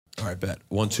All right, bet.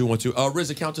 1, 2, 1, 2.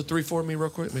 RZA, count to 3 for me real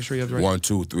quick. Make sure you have the right. 1,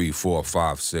 2, 3, 4,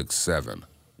 5, 6, 7.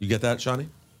 You get that, Shawnee?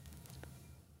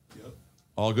 Yep.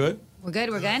 All good? We're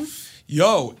good. We're good.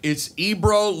 Yo, it's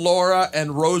Ebro, Laura,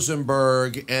 and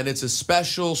Rosenberg, and it's a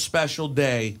special, special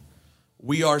day.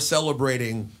 We are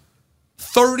celebrating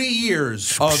 30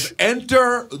 years of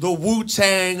Enter the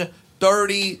Wu-Tang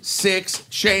 36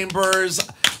 Chambers.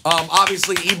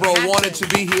 Obviously, Ebro wanted to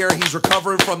be here. He's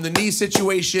recovering from the knee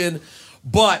situation.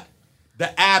 But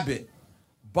the Abbott,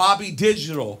 Bobby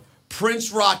Digital,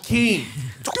 Prince Rakeem,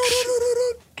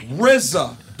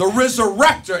 RZA, the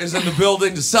RZA-rector is in the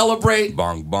building to celebrate.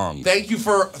 Bong, bong. Thank you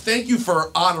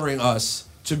for honoring us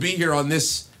to be here on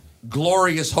this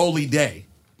glorious holy day.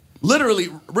 Literally,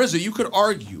 RZA, you could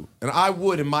argue, and I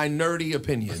would in my nerdy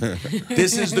opinion,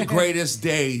 this is the greatest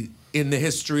day in the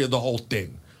history of the whole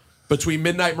thing. Between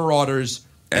Midnight Marauders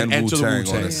and Enter the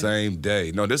Wu-Tang on the same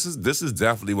day. No, this is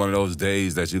definitely one of those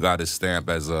days that you got to stamp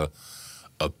as a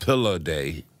pillar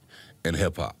day in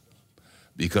hip-hop.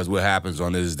 Because what happens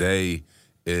on this day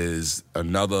is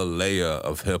another layer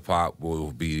of hip-hop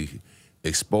will be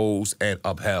exposed and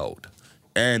upheld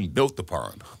and built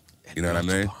upon. You know what I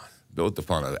mean? Built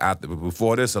upon it.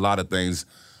 Before this, a lot of things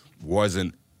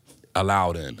wasn't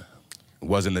allowed in.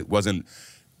 Wasn't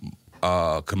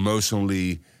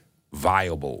commercially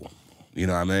viable. You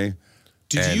know what I mean?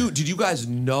 Did you guys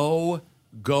know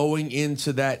going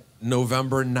into that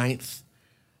November 9th,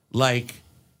 like,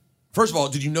 first of all,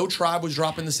 did you know Tribe was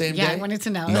dropping the same day? Yeah, I wanted to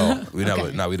know. No, we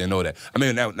didn't know that. I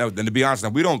mean, now, to be honest,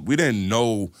 we didn't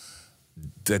know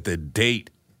that the date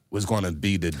was going to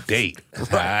be the date,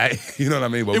 right? You know what I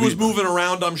mean? But it was moving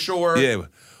around, I'm sure. Yeah,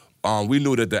 we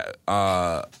knew that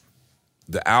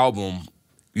the album,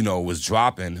 you know, was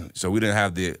dropping, so we didn't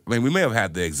have we may have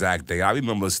had the exact date. I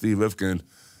remember Steve Rifkin,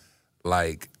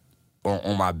 like,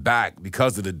 on my back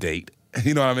because of the date.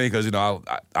 You know what I mean? Because, you know,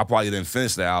 I probably didn't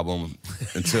finish the album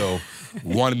until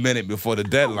 1 minute before the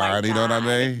deadline, you know what I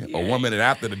mean? Yeah. Or 1 minute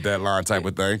after the deadline type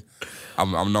of thing. I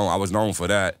was known for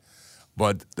that.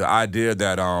 But the idea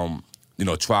that, you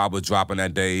know, Tribe was dropping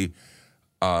that day,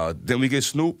 then we get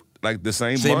Snoop, like, the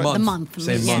same month. The month.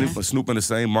 Same month. Snoop in the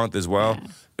same month as well. Yeah.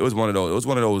 It was one of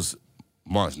those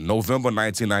months. November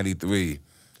 1993.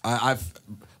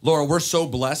 Laura, we're so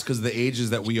blessed because of the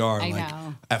ages that we are. I like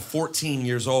know. At 14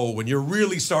 years old, when you're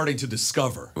really starting to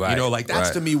discover. Right, you know, like that's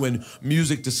right. to me when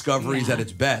music discovery is at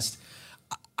its best.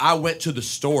 I went to the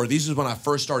store. This is when I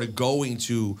first started going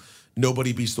to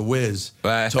Nobody Beats the Wiz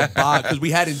right. to buy, because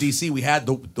we had in DC, we had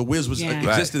the Wiz was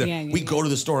existed there. Yeah, we go to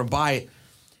the store and buy it.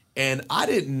 And I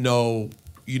didn't know,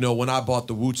 you know, when I bought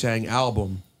the Wu-Tang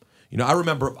album, you know, I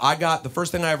remember the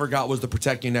first thing I ever got was the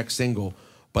Protect Your Neck single.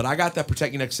 But I got that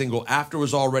Protect Your Neck single after it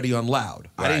was already on Loud.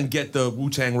 Right. I didn't get the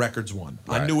Wu-Tang Records one.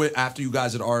 Right. I knew it after you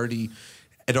guys had already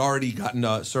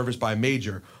gotten serviced by a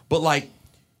major. But, like,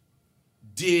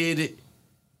 did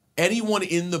anyone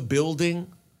in the building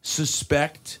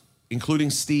suspect, including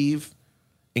Steve,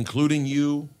 including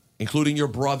you, including your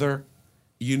brother,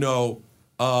 you know,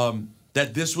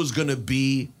 that this was going to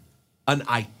be an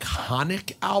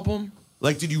iconic album?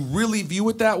 Like, did you really view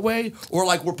it that way? Or,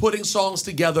 like, we're putting songs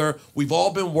together, we've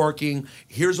all been working,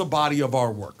 here's a body of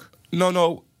our work?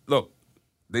 No. Look,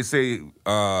 they say, you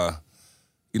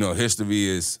know, history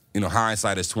is, you know,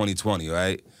 hindsight is 20/20,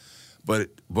 right?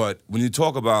 But when you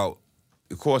talk about,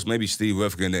 of course, maybe Steve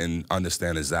Rifkin didn't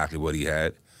understand exactly what he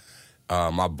had.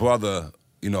 My brother,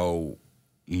 you know,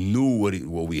 knew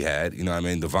what we had, you know what I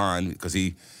mean, Divine, because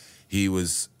he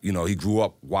was, you know, he grew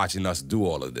up watching us do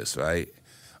all of this, right?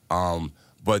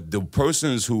 But the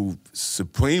persons who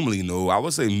supremely knew, I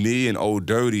would say me and Old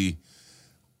Dirty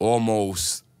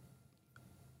almost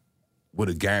would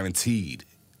have guaranteed.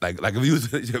 Like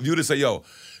if you were to say, yo,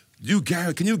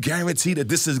 can you guarantee that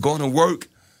this is going to work?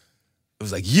 It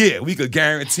was like, yeah, we could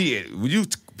guarantee it. Would you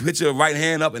put your right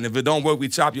hand up, and if it don't work, we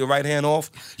chop your right hand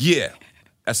off? Yeah.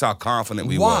 That's how confident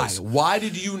we was. Why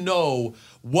did you know?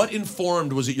 What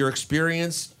informed? Was it your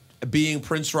experience being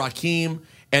Prince Rakeem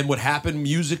and what happened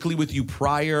musically with you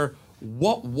prior?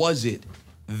 What was it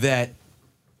that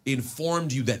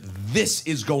informed you that this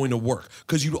is going to work?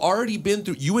 Because you'd already been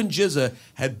through, you and GZA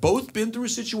had both been through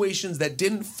situations that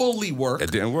didn't fully work.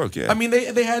 It didn't work, yeah. I mean,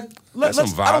 they had, I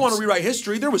don't want to rewrite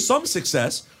history. There was some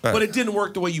success, right, but it didn't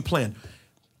work the way you planned.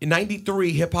 In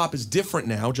 93, hip-hop is different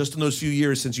now, just in those few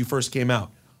years since you first came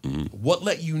out. Mm-hmm. What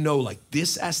let you know, like,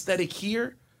 this aesthetic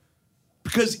here?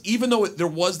 Because even though there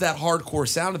was that hardcore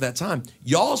sound at that time,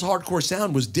 y'all's hardcore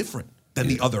sound was different than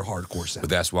the other hardcore sound. But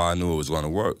that's why I knew it was going to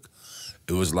work.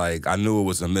 It was like, I knew it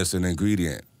was a missing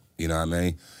ingredient. You know what I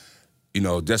mean? you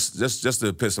know, just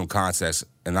to put some context,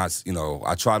 and I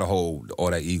try to hold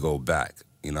all that ego back,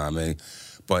 you know what I mean?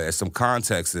 But as some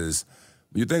context is,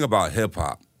 when you think about hip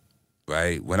hop,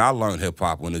 right? When I learned hip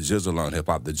hop, when the RZA learned hip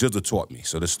hop, the RZA taught me.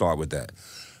 So let's start with that.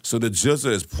 So the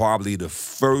RZA is probably the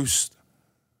first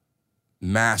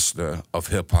master of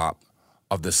hip hop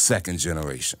of the second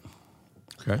generation.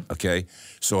 Okay.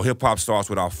 So hip hop starts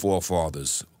with our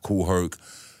forefathers: Kool Herc,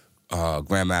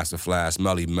 Grandmaster Flash,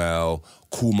 Melly Mel,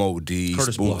 Kool Mo D,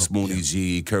 Spoonie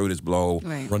G, Curtis Blow,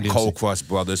 Cold Crush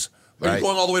Brothers. Are you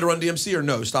going all the way to Run DMC or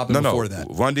no? Stopping before that?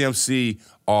 Run DMC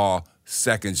are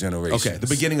second generation. Okay, the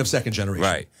beginning of second generation.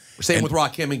 Right. Same with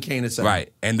Rakim and Kane, etc.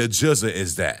 Right, and the RZA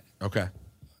is that.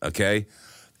 Okay,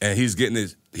 and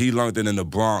he learned it in the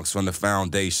Bronx from the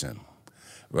foundation,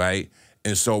 right?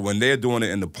 And so when they're doing it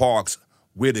in the parks,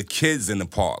 we're the kids in the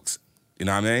parks. You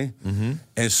know what I mean? Mm-hmm.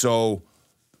 And so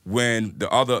when the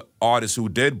other artists who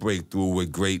did break through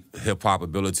with great hip-hop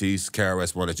abilities,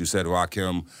 KRS-One that you said,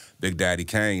 Rakim, Big Daddy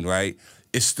Kane, right?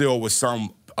 It still was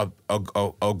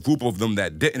a group of them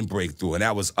that didn't break through, and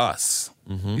that was us.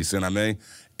 Mm-hmm. You see what I mean?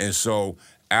 And so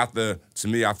to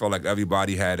me, I felt like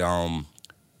everybody had,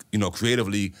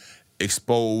 creatively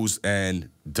exposed and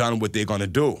done what they're gonna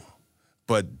do.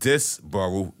 But this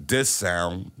borough, this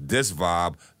sound, this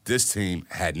vibe, this team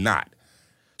had not.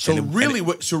 So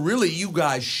really, you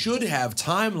guys should have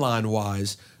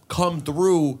timeline-wise come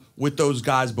through with those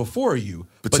guys before you,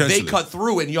 but they cut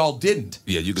through and y'all didn't.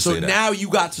 Yeah, you can say that. So now you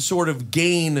got to sort of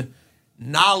gain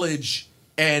knowledge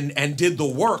and did the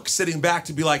work, sitting back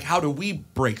to be like, how do we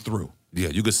break through? Yeah,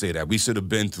 you could say that. We should have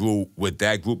been through with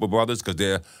that group of brothers because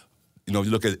they're, you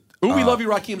look at. Ooh, We Love You,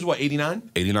 Rakim's what,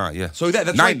 89? 89, yeah. So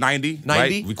that's 90,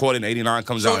 right? Recorded in 89,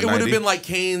 comes out in 90. So it would have been like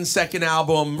Kane's second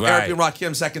album, Eric and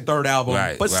Rakim's second, third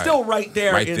album, but still right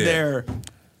there in there.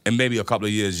 And maybe a couple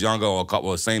of years younger or a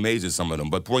couple of same age as some of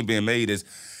them. But point being made is,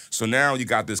 so now you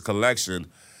got this collection,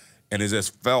 and it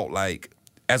just felt like,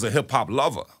 as a hip-hop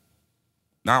lover,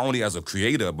 not only as a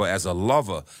creator, but as a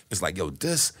lover, it's like, yo,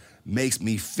 this makes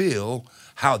me feel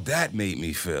how that made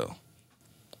me feel.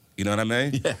 You know what I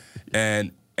mean? Yeah.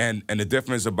 And the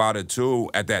difference about it,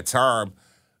 too, at that time,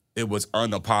 it was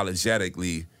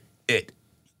unapologetically it.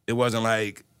 It wasn't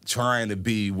like trying to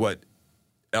be what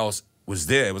else was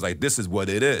there. It was like, this is what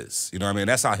it is. You know what I mean?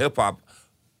 That's how hip-hop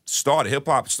started.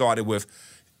 Hip-hop started with,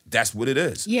 that's what it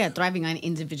is. Yeah, thriving on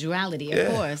individuality,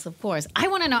 of course. I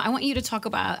want you to talk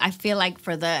about, I feel like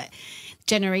for the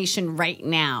generation right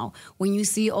now, when you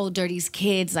see Old Dirty's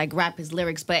kids like rap his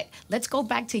lyrics, but let's go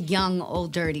back to young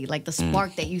Old Dirty, like the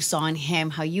spark that you saw in him,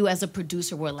 how you as a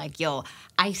producer were like, yo,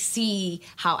 I see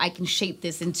how I can shape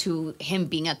this into him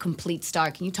being a complete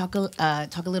star. Can you talk a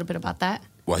little bit about that?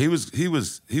 Well, he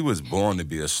was born to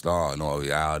be a star in all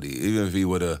reality, even if he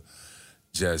would have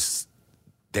just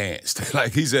danced.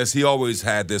 Like he always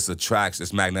had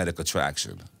this magnetic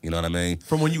attraction. You know what I mean?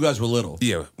 From when you guys were little.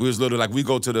 Yeah, we was little. Like we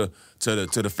go to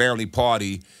the family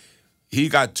party. He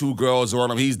got two girls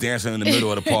on him. He's dancing in the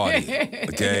middle of the party.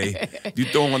 Okay, you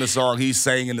throw him on the song. He's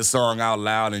singing the song out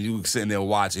loud, and you sitting there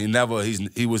watching.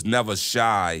 He was never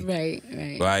shy.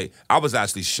 Right. I was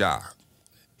actually shy.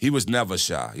 He was never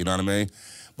shy. You know what I mean?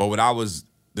 But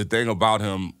the thing about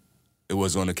him, it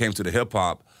was when it came to the hip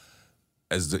hop.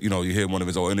 As you hear one of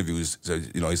his old interviews, he said,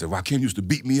 Rakim used to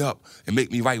beat me up and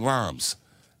make me write rhymes.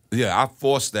 Yeah, I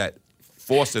forced it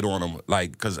on him,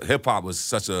 like, because hip-hop was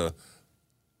such a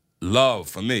love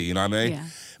for me, you know what I mean? Yeah.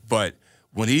 But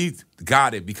when he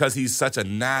got it, because he's such a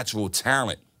natural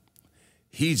talent,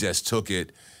 he just took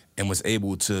it and was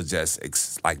able to just,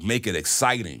 make it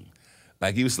exciting.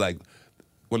 Like, he was like,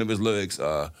 one of his lyrics,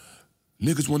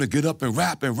 niggas want to get up and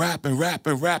rap and rap and rap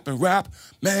and rap and rap.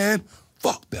 Man,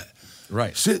 fuck that.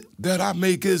 Right. Shit that I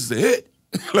make is the hit.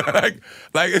 like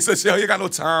it's a show. You got no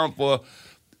time for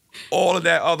all of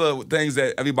that other things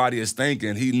that everybody is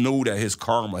thinking. He knew that his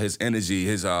karma, his energy,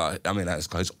 his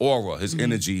aura, his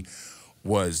energy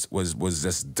was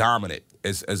just dominant.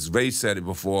 As Ray said it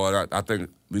before, I think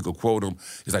we could quote him.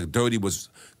 He's like, Dirty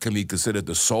can be considered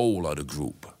the soul of the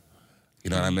group.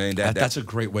 You know what I mean? That's a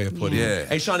great way of putting it. Yeah.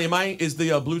 Hey, Shawnee, is the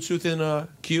Bluetooth in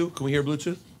queue? Can we hear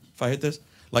Bluetooth if I hit this?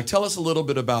 Like, tell us a little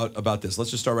bit about this. Let's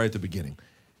just start right at the beginning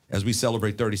as we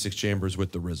celebrate 36 Chambers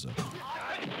with the RZA.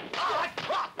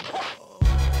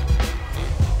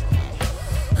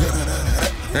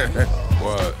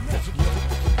 What?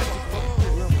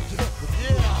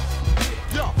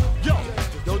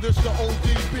 Yo, this the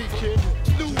ODB, kid.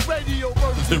 New radio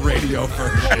version. The radio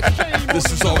version. This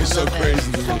is always so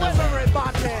crazy to me.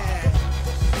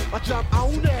 My job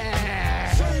on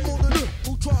that. Shame on the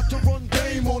who tried to run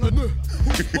game on the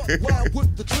who's wild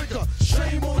with the trigger.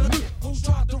 Shame on the who's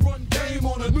tried to run game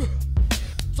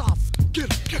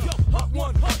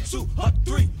 2, hut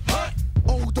 3, hut.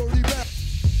 Old dirty rap.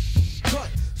 Cut.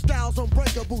 Styles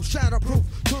unbreakable, shatterproof.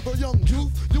 To the young youth,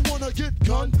 you wanna get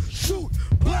gun? Shoot.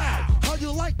 Blow. How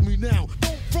you like me now?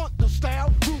 Don't front the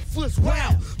style. Ruthless,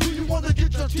 wow. Do you wanna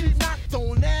get your teeth knocked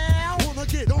on now? Wanna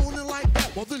get on it like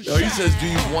that? Well, then He says, do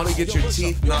you want to get your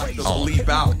teeth knocked to leap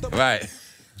out? Right.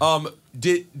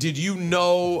 Did you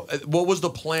know what was the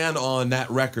plan on that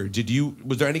record?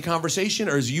 Was there any conversation,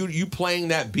 or is you playing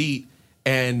that beat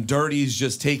and Dirty's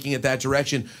just taking it that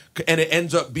direction, and it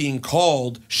ends up being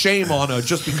called Shame on Her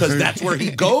just because that's where he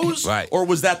goes? Right. Or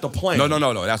was that the plan?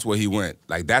 No. That's where he went.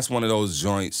 Like, that's one of those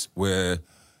joints where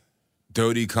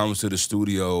Dirty comes to the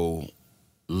studio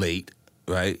late,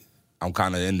 right? I'm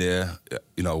kind of in there,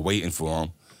 waiting for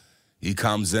him. He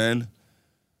comes in,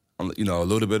 a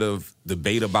little bit of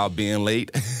debate about being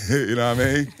late, you know what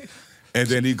I mean? And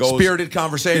then he goes... Spirited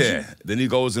conversation. Yeah. Then he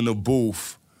goes in the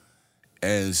booth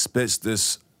and spits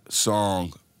this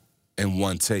song in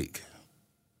one take.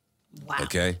 Wow.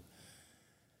 Okay?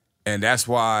 And that's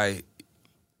why,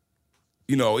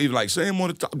 even like, say him on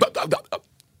the top,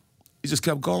 he just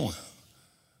kept going.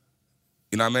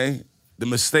 You know what I mean? The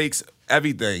mistakes,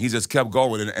 everything, he just kept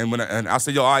going. And I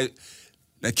said, yo, all right,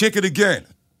 now kick it again.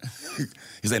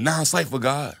 He's like, nah, cypher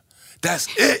God. That's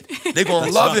it. They're going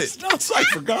to love it. Not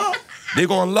cypher God. They're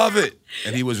going to love it.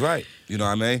 And he was right. You know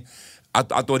what I mean? I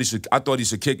thought he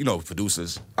should kick,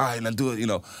 producers. All right, now do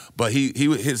it, But he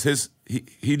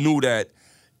knew that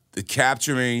the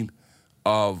capturing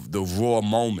of the raw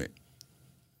moment,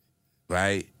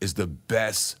 right, is the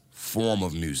best form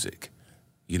of music.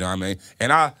 You know what I mean?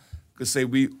 And I could say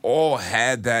we all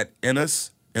had that in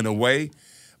us in a way,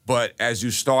 but as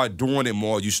you start doing it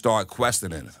more, you start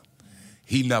questioning it.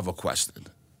 He never questioned.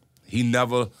 He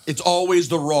never... It's always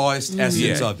the rawest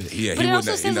essence of it. Yeah, But it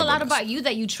also says a lot about you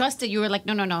that you trusted. You were like,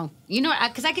 no.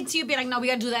 Because I could see you be like, no, we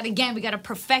got to do that again. We got to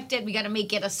perfect it. We got to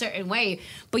make it a certain way.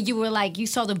 But you were like, you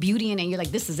saw the beauty in it. And you're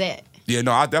like, this is it. Yeah,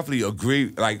 no, I definitely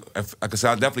agree. Like I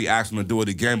said, I definitely asked him to do it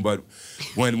again. But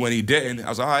when he didn't, I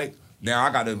was like, all right, now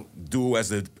I got to do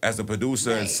as a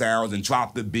producer and sounds and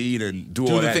drop the beat and do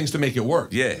all the that. things to make it work.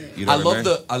 Yeah, you know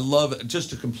I love just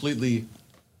to completely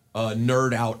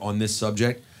nerd out on this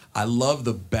subject. I love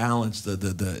the balance,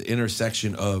 the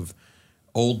intersection of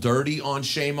Old Dirty on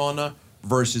Shame on Her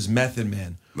versus Method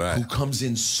Man, who comes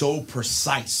in so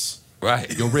precise.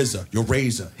 Right. Yo, RZA, yo,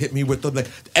 RZA, hit me with the...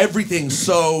 Everything's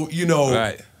so,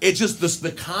 it's just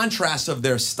the contrast of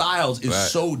their styles is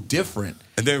so different.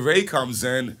 And then Ray comes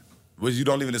in, which you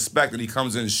don't even expect, and he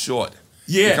comes in short.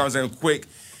 Yeah. He comes in quick,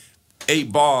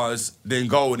 8 bars, then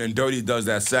go, and then Dirty does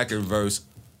that second verse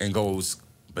and goes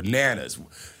bananas.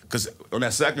 Because on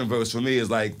that second verse, for me, it's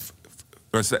like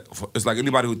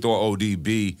anybody who thought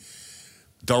ODB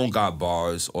don't got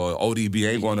bars, or ODB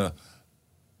ain't gonna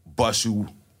bust you,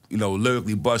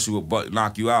 lyrically bust you, but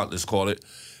knock you out, let's call it.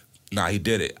 Nah, he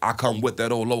did it. I come with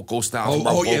that old loco style.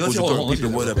 Let's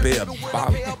people with a bear.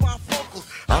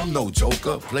 I'm no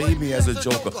joker. Play me as a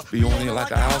joker. Be on here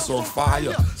like a house on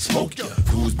fire. Smoke ya.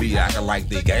 Crews be acting like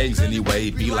they gangs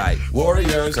anyway. Be like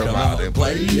warriors. Come out and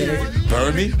play it.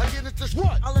 Burn me.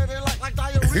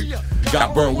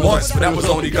 Got burned once, but that was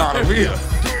only gonorrhea.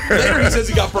 Later he says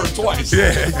he got burned twice.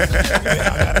 Yeah.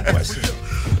 I got a question.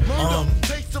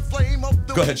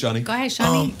 Go ahead, Shawnee. Go ahead,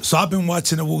 Shawnee. So I've been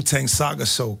watching the Wu-Tang Saga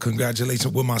show.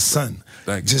 Congratulations with my son.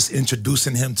 Thank you. Just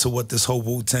introducing him to what this whole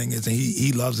Wu-Tang is, and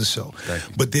he loves the show. Thank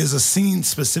you. But there's a scene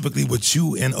specifically with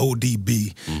you and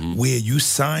ODB where you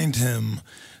signed him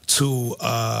to,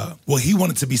 he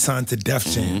wanted to be signed to Def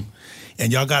Jam.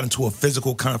 And y'all got into a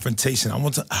physical confrontation.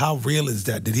 How real is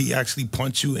that? Did he actually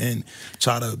punch you and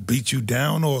try to beat you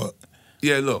down, or?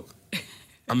 Yeah, look,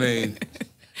 I mean,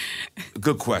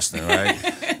 good question, right?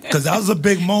 Because that was a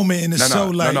big moment in the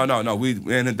show. No. We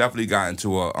definitely got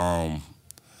into a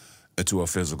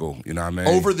physical. You know what I mean?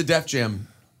 Over the Def Jam.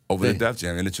 The Def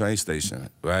Jam in the train station,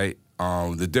 right?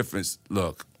 The difference.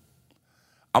 Look,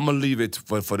 I'm gonna leave it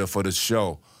for the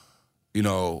show.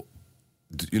 Because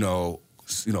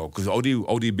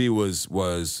ODB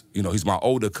was he's my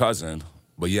older cousin,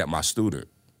 but yet my student.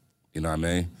 You know what I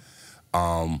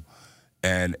mean?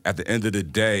 And at the end of the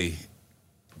day,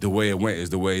 the way it went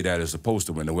is the way that it's supposed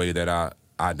to win. The way that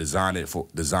I designed it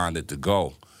to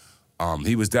go.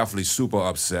 He was definitely super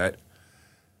upset.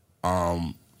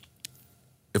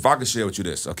 If I could share with you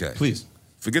this, okay? Please.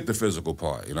 Forget the physical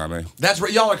part. You know what I mean? That's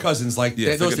right. Y'all are cousins. Like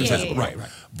those things. Yeah. Right.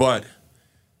 But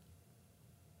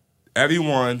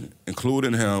everyone,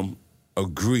 including him,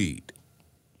 agreed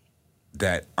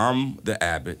that I'm the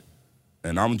Abbot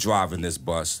and I'm driving this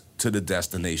bus to the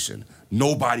destination.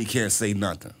 Nobody can say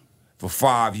nothing for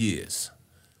 5 years.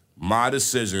 My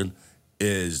decision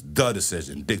is the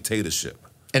decision, dictatorship.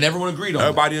 And everyone agreed on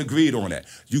Everybody agreed on that.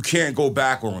 You can't go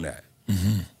back on that.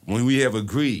 When we have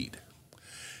agreed.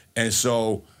 And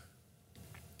so,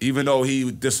 even though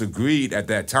he disagreed at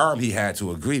that time, he had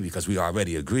to agree because we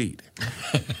already agreed.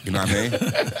 You know what I mean?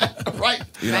 Right.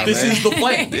 You know This what I mean? is the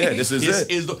plan. Yeah, this is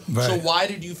it. So why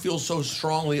did you feel so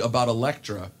strongly about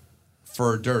Elektra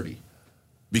for Dirty?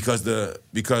 Because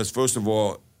first of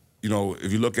all, you know,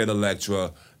 if you look at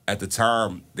Elektra, at the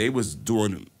time, they was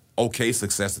doing okay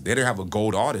success. They didn't have a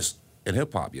gold artist in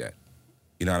hip-hop yet.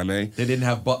 You know what I mean? They didn't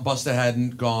have, Busta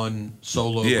hadn't gone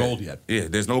solo gold yet. Yeah,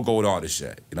 there's no gold artist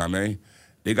yet. You know what I mean?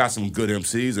 They got some good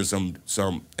MCs and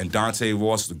some and Dante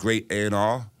Ross, the great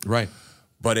A&R. Right.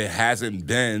 But it hasn't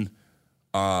been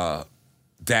the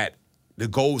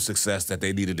gold success that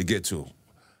they needed to get to.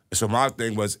 So my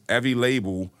thing was every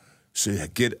label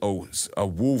should get a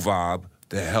Wu vibe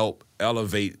to help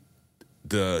elevate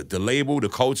the label, the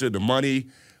culture, the money,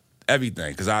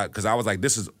 everything. Because I was like,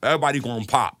 this is everybody going to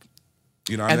pop.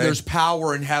 You know what I mean? There's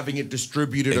power in having it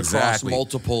distributed across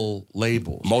multiple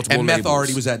labels. And Meth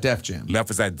already was at Def Jam. Meth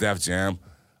was at Def Jam.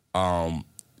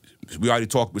 We already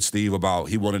talked with Steve about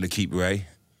he wanted to keep Ray.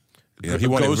 You know, he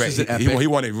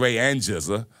wanted Ray and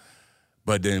Jizza.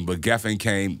 But Geffen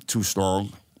came too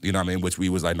strong. You know what I mean? Which we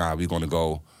was like, nah, we're going to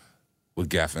go with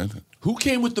Geffen. Who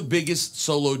came with the biggest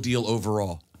solo deal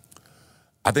overall?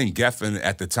 I think Geffen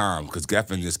at the time, because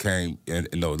Geffen just came, and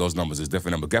no, those numbers is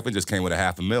different, but Geffen just came with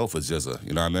 $500,000 for Jizza,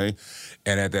 you know what I mean?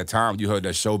 And at that time, you heard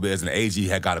that Showbiz and AG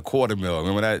had got $250,000.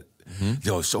 Remember that?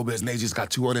 Yo, Showbiz and AG just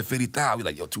got $250,000. We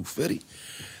like, yo, $250,000?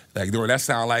 Like, dude, that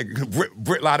sound like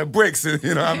a lot of bricks, you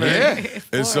know what I mean? Yeah,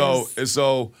 and so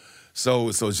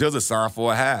Jizza signed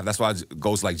for a half. That's why it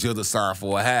goes like Jizza signed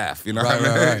for a half, you know what I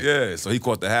mean? Right. Yeah, so he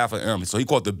caught the half of him. So he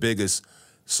caught the biggest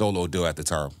solo deal at the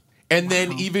time. And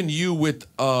then even you with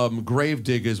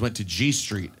Gravediggers went to G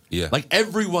Street. Yeah. Like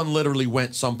everyone literally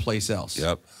went someplace else.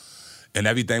 Yep. And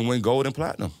everything went gold and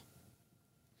platinum.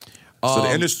 So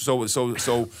the industry,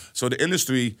 so the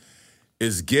industry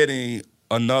is getting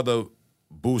another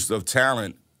boost of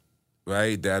talent,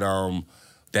 right? That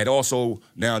also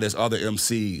now there's other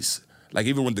MCs. Like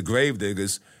even with the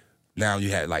Gravediggers, now you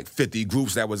had like 50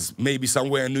 groups that was maybe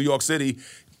somewhere in New York City.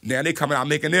 Now they coming out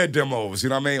making their demos, you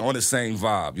know what I mean, on the same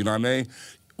vibe, you know what I mean?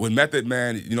 With Method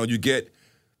Man, you know, you get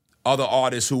other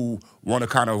artists who want to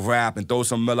kind of rap and throw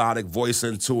some melodic voice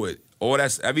into it.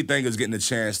 Everything is getting a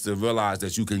chance to realize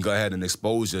that you can go ahead and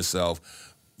expose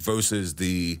yourself versus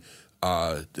the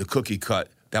cookie cut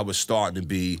that was starting to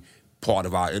be part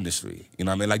of our industry. You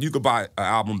know what I mean? Like you could buy an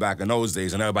album back in those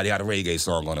days and everybody had a reggae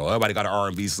song on it, or everybody got an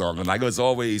R&B song, and like it was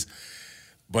always.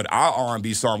 But our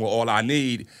R&B song, All I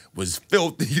Need, was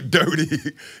filthy,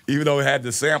 dirty, even though it had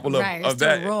the sample of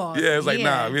that. Raw. Yeah, it's like,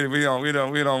 nah, we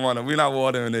don't want to, we're not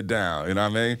watering it down. You know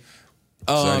what I mean?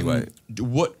 So anyway.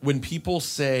 When people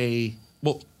say,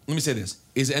 well, let me say this.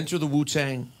 Is Enter the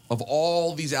Wu-Tang, of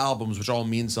all these albums, which all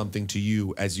mean something to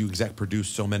you as you exec produce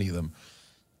so many of them,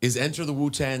 is Enter the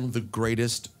Wu-Tang the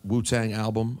greatest Wu-Tang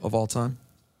album of all time?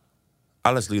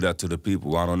 I'll just leave that to the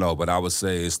people. I don't know, but I would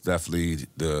say it's definitely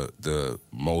the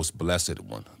most blessed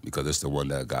one because it's the one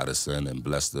that got us in and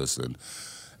blessed us,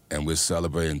 and we're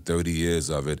celebrating 30 years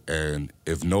of it. And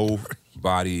if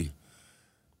nobody,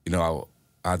 you know,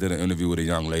 I did an interview with a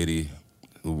young lady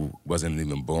who wasn't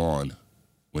even born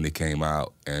when it came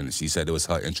out, and she said it was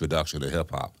her introduction to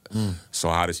hip hop. So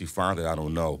how did she find it? I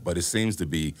don't know, but it seems to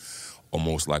be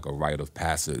almost like a rite of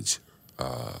passage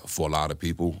for a lot of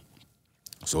people.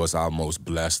 So it's our most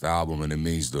blessed album, and it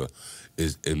means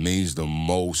the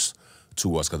most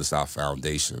to us because it's our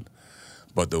foundation.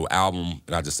 But the album,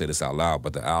 and I just say this out loud,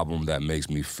 but the album that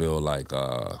makes me feel like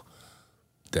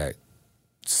that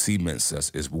cements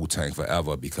us is Wu-Tang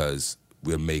Forever because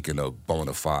we're making a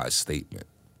bona fide statement.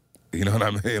 You know what I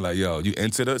mean? Like, yo, you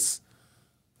entered us.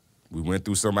 We went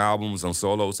through some albums, some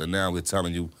solos, and now we're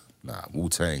telling you, nah,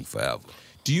 Wu-Tang Forever.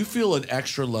 Do you feel an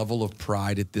extra level of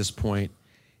pride at this point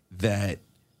that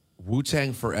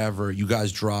Wu-Tang Forever, you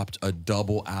guys dropped a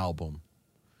double album,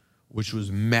 which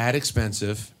was mad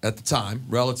expensive at the time,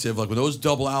 relative. Like when those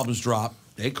double albums drop,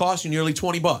 they cost you nearly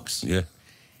 $20. Yeah.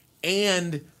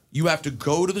 And you have to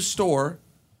go to the store.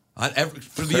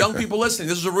 For the young people listening,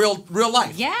 this is a real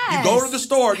life. Yes. You go to the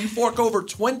store, you fork over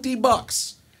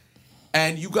 $20,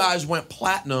 and you guys went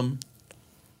platinum,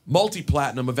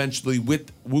 multi-platinum eventually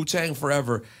with Wu-Tang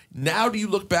Forever. Now do you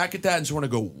look back at that and just want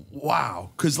to go, wow?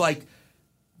 Because like,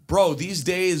 bro, these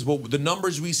days, the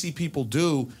numbers we see people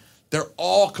do, they're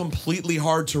all completely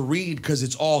hard to read because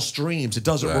it's all streams. It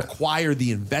doesn't require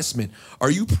the investment. Are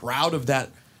you proud of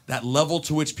that level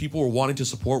to which people are wanting to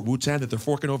support Wu-Tang, that they're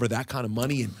forking over that kind of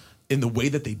money and in the way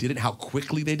that they did it, how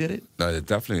quickly they did it? No, they're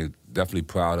definitely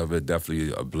proud of it.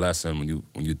 Definitely a blessing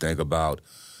when you think about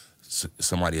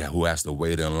somebody who has to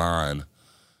wait in line,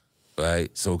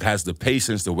 right? So has the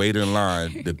patience to wait in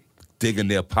line to dig in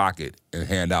their pocket and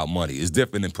hand out money. It's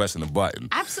different than pressing a button.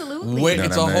 Absolutely. Wait, You know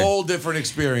it's what a I mean? whole different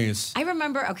experience. I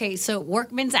remember, so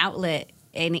Workman's Outlet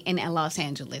in Los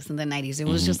Angeles in the 90s, it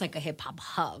was just like a hip-hop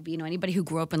hub. You know, anybody who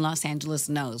grew up in Los Angeles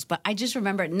knows. But I just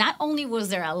remember, not only was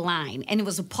there a line, and it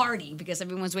was a party because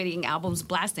everyone's waiting, albums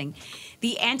blasting,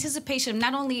 the anticipation of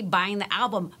not only buying the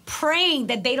album, praying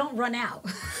that they don't run out.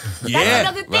 Yeah. That's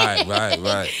another thing.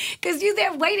 Right. Because you're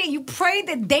there waiting, you pray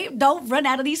that they don't run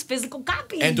out of these physical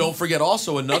copies. And don't forget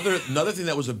also another thing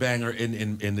that was a banger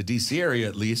in the DC area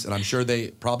at least, and I'm sure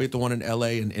they probably at the one in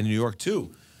LA and in New York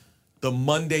too. The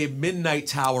Monday Midnight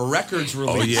Tower Records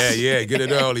release. Oh yeah, get it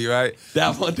early, right?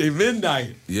 That Monday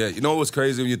Midnight. Yeah, you know what's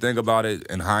crazy when you think about it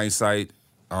in hindsight?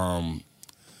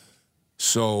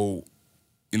 So,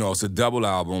 you know, it's a double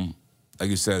album. Like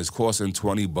you said, it's costing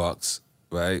 $20,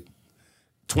 right?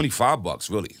 $25,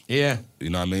 really. Yeah.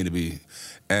 You know what I mean? To be,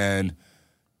 and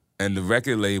the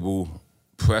record label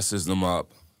presses them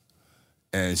up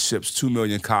and ships 2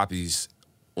 million copies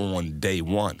on day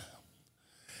one.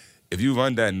 If you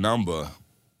run that number,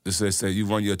 let's say you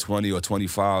run your 20 or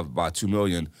 25 by 2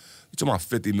 million, you're talking about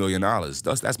 $50 million.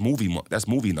 That's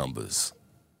movie numbers.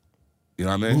 You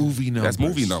know what I mean? Movie numbers. That's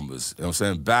movie numbers. You know what I'm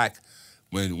saying? Back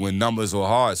when numbers were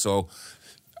hard. So,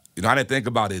 you know, I didn't think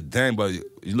about it then, but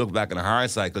you look back in the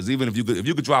hindsight, because even if you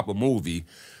could drop a movie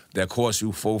that cost you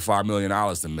 $4 or $5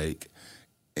 million to make,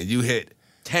 and you hit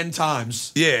 10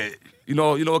 times. Yeah, you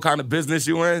know what kind of business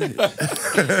you in? You know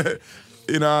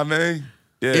what I mean?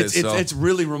 Yeah, it's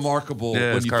really remarkable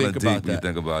yeah, when you think about that. When you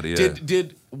think about it, yeah.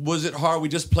 Was it hard? We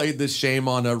just played this Shame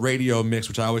on a radio mix,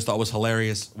 which I always thought was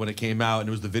hilarious when it came out, and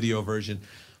it was the video version.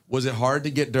 Was it hard to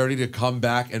get Dirty to come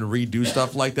back and redo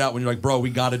stuff like that when you're like, bro,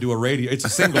 we got to do a radio? It's a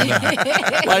single now.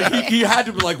 Like he had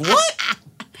to be like, what?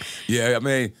 Yeah, I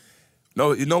mean,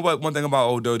 no, you know what? One thing about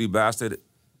Old Dirty Bastard,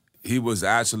 he was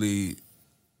actually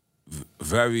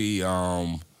very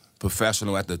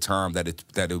professional at the time that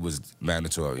it was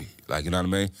mandatory. Like, you know what I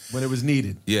mean? When it was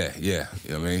needed. Yeah. You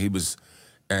know what I mean? He was,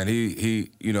 and you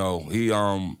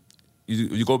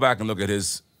go back and look at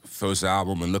his first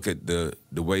album and look at the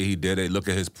way he did it, look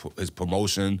at his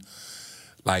promotion.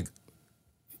 Like,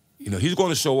 you know, he's going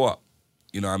to show up.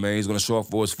 You know what I mean? He's going to show up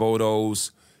for his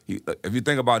photos. If you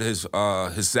think about his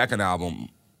second album,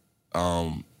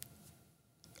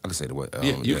 I can say the word.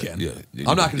 You can. Yeah.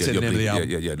 I'm not going to say the name of the album.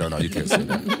 Yeah. No, you can't say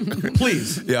that.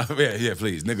 Please. Yeah,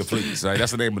 please. Nigga, please. Right?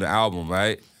 That's the name of the album,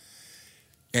 right?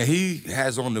 And he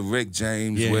has on the Rick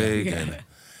James wig and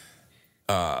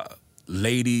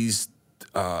ladies,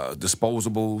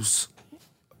 disposables,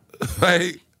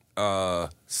 right?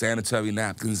 Sanitary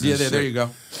napkins and Yeah, shit. there you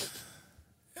go.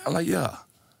 I'm like, yeah.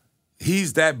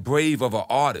 He's that brave of an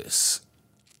artist,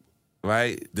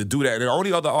 right? To do that. The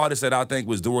only other artist that I think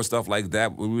was doing stuff like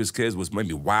that when we was kids was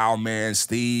maybe Wild Man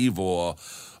Steve or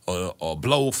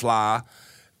Blowfly,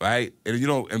 right? And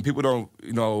and people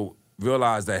don't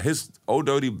realize that his Old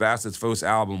Dirty Bastard's first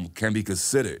album can be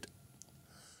considered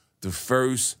the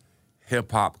first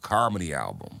hip hop comedy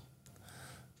album.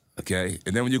 Okay?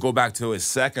 And then when you go back to his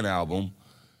second album,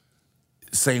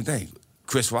 same thing.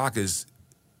 Chris Rock is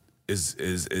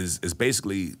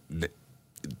basically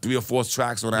 3 or 4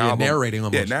 tracks on the album. Narrating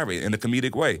almost. Yeah, narrating in a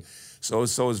comedic way. So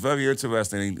it's very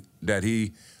interesting that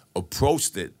he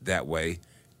approached it that way,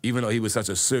 even though he was such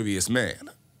a serious man.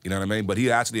 You know what I mean? But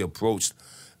he actually approached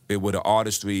it with an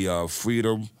artistry of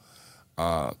freedom,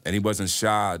 and he wasn't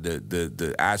shy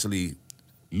to actually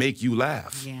make you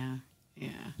laugh. Yeah.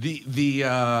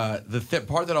 The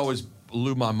part that always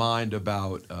blew my mind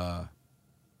about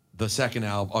the second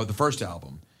album, or the first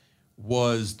album,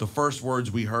 was the first words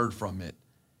we heard from it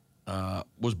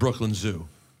was Brooklyn Zoo.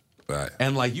 Right.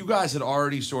 And like you guys had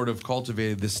already sort of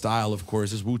cultivated this style, of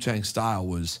course, this Wu-Tang style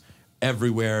was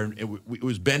everywhere. And it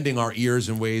was bending our ears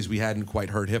in ways we hadn't quite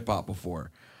heard hip-hop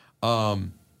before.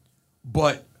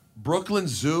 But Brooklyn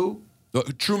Zoo,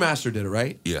 True Master did it,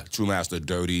 right? Yeah, True Master,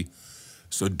 Dirty.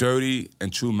 So Dirty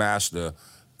and True Master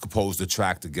composed the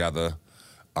track together.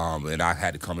 And I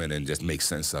had to come in and just make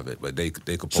sense of it, but they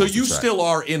composed. So you the track. still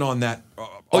are in on that? The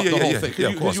whole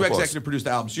thing. Because you executive produced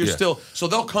the album, so you're still. So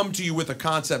they'll come to you with a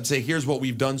concept, and say, "Here's what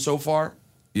we've done so far."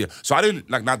 Yeah. So I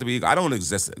didn't I don't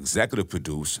executive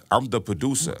produce. I'm the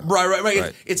producer.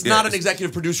 Right. It's not an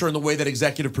executive producer in the way that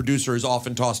executive producer is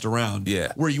often tossed around.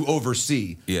 Yeah. Where you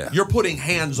oversee. Yeah. You're putting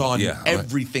hands on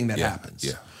everything that happens.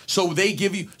 Yeah. So they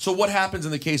give you. So what happens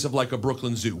in the case of like a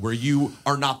Brooklyn Zoo, where you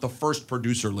are not the first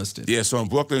producer listed? Yeah. So in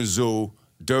Brooklyn Zoo,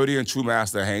 Dirty and True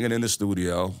Master hanging in the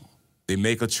studio. They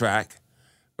make a track,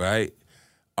 right?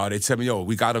 They tell me, yo,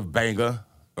 we got a banger,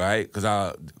 right? Because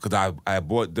I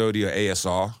bought Dirty an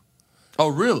ASR. Oh,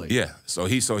 really? Yeah. So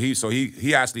he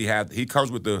actually he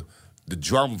comes with the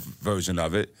drum version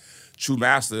of it. True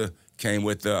Master came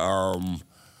with the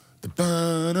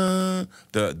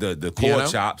chord Piano?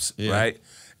 chops, Yeah. right?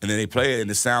 And then they play it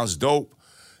and it sounds dope.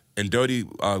 And Dirty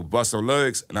bust some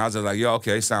lyrics, and I was just like, yo,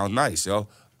 okay, sounds nice, yo.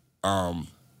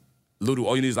 Little,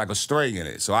 all you need is like a string in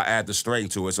it. So I add the string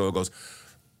to it, so it goes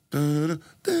like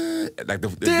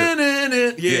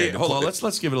Yeah. Hold on.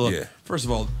 Let's give it a look. Yeah. First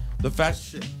of all, the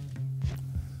fact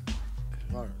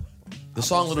the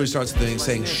song literally starts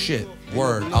saying shit.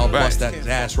 Word. I'll bust that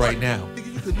ass right now.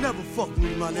 You could never fuck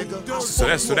me, my nigga. So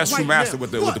that's True Master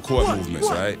with the chord movements,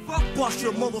 right? Bust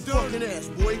your motherfucking ass,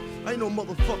 boy. I ain't no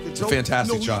motherfucking It's a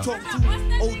fantastic job.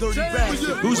 Old dirty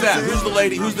bastard. Who's that? Who's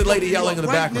the lady yelling in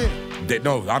the background?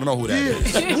 No, I don't know who that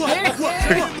is.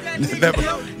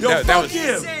 Yo, that fuck was-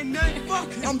 him.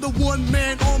 I'm the one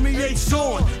man army ain't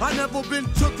showing. I never been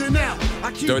tooken out.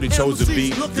 I keep Dirty chose the MCs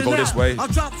beat to looking go this out. way. I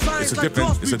drop science It's a like different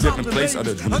Crosby place dropping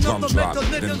when the drum veins. drop Another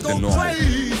make a than nigga go normal.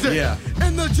 crazy. Yeah.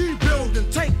 In the G building,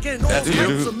 taking all That's you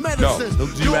types do? of medicine. No.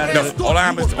 Do you add Your it? ass All I thought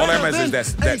am you is- were all I am better is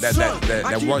than- that Hey, son, that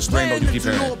I keep one string though you playing keep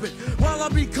into hearing. orbit while I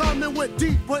be coming with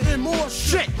deeper and more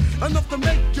shit. Enough to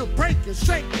make you break and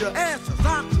shake your ass as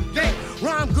I create.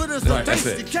 Rhyme good as Right, the that's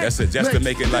tasty it. cake. That's it. Just to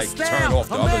make it, like, This turn style, off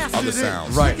the I'm other mastered it.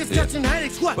 sounds. Right, Niggas yeah. catching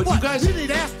headaches. What? But you What? guys- You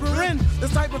need aspirin?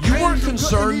 This type of You pain weren't couldn't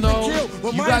concerned even though. kill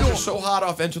with You my guys are dog. so hot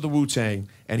off Enter the Wu-Tang,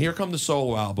 and here come the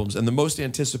solo albums, and the most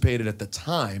anticipated at the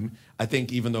time, I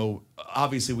think, even though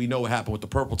obviously we know what happened with the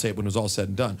Purple Tape when it was all said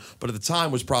and done, but at the time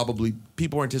was probably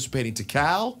people were anticipating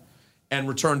Tikal and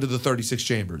Return to the 36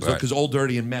 Chambers, Right. because Old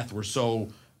Dirty and Meth were so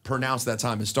pronounced that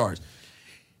time as stars.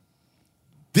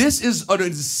 This is an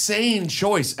insane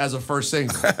choice as a first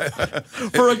single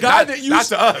for a guy that you not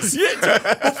to us.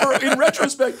 Yeah, but in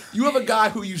retrospect, you have a guy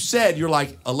who you said you're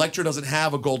like Elektra doesn't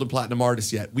have a gold and platinum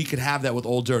artist yet. We could have that with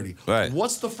Old Dirty. Right.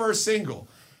 What's the first single?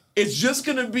 It's just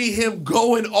gonna be him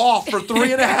going off for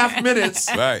 3.5 minutes,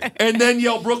 Right. and then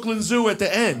yell Brooklyn Zoo at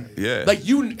the end. Yeah. Like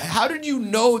you, how did you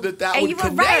know that And would you were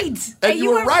connect? right. And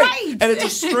you were right. And it's a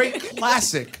straight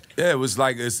classic. Yeah, it was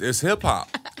like it's hip hop.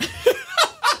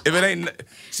 If it ain't,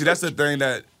 see, that's the thing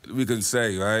that we can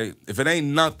say, right? If it ain't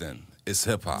nothing, it's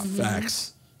hip hop.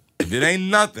 Facts. If it ain't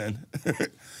nothing,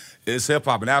 it's hip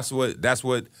hop, and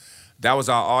that was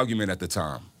our argument at the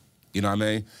time. You know what I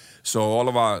mean? So all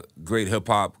of our great hip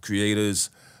hop creators,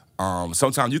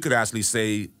 sometimes you could actually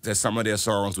say that some of their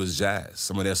songs was jazz,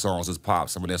 some of their songs was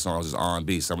pop, some of their songs was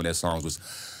R&B, some of their songs was,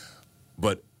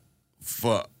 but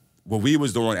for what we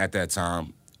was doing at that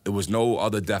time, it was no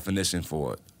other definition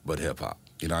for it but hip hop.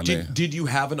 You know what I mean? Did you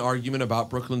have an argument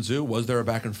about Brooklyn Zoo? Was there a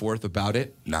back and forth about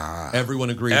it? Nah. Everyone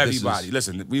agreed. Everybody.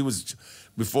 Listen, we was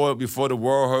before the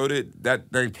world heard it, that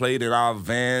thing played in our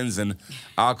vans and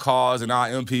our cars and our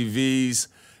MPVs.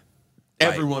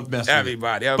 Everyone messed with it.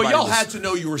 Everybody But y'all was- had to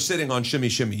know you were sitting on Shimmy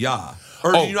Shimmy Ya.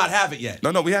 Or Oh. did you not have it yet?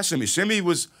 No, we had Shimmy. Shimmy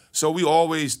was, so we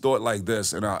always thought like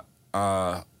this, and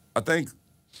I think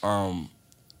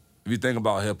if you think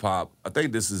about hip hop, I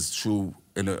think this is true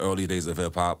in the early days of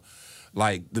hip hop.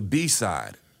 Like the B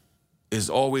side is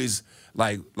always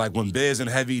like when Biz and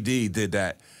Heavy D did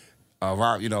that,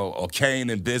 or Kane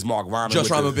and Bismarck rhyming. Just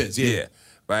with rhyme with Biz, yeah.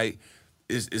 right.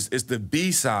 It's the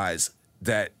B sides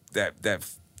that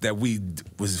we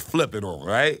was flipping on,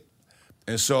 right?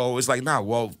 And so it's like,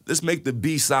 well, let's make the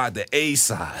B side the A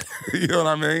side. You know what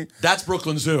I mean? That's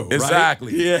Brooklyn Zoo, right?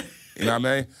 Exactly. Yeah. You know what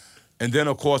I mean? And then,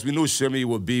 of course, we knew Shimmy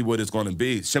would be what it's going to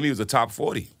be. Shimmy was a top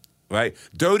 40, right?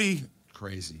 Dirty.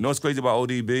 Crazy. You know what's crazy about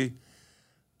ODB?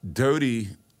 Dirty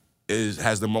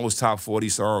has the most top 40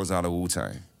 songs out of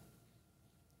Wu-Tang.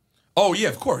 Oh, yeah,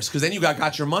 of course. Because then you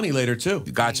got Your Money later, too.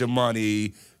 Got Your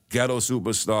Money, Ghetto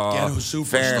Superstar, Ghetto Superstar.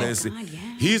 Fantasy. Oh, God, yeah.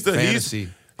 He's Fantasy.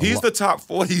 the top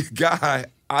 40 guy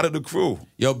out of the crew.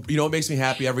 Yo, you know what makes me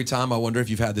happy every time? I wonder if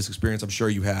you've had this experience. I'm sure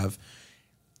you have.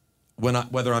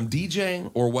 Whether I'm DJing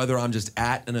or whether I'm just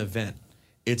at an event,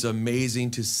 it's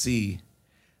amazing to see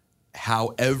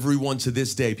how everyone to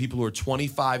this day, people who are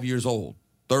 25 years old,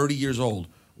 30 years old,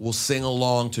 will sing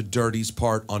along to Dirty's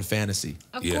part on Fantasy.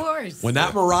 Of Yeah. course. When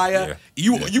that Mariah,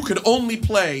 Yeah. you could only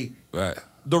play Right.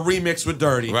 the remix with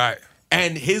Dirty. Right.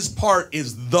 And his part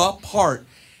is the part.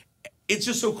 It's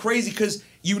just so crazy because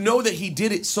you know that he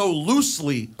did it so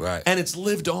loosely. Right. And it's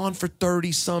lived on for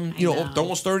 30-some, I know.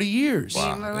 almost 30 years.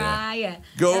 Hey, Mariah.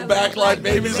 Go back like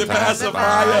babies and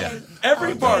pacifier.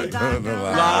 Every part.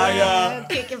 Liar.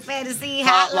 Kicking fantasy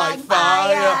Hot like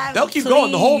fire. They'll keep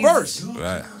going the whole verse.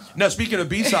 Right. Now, speaking of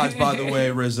B-sides, by the way,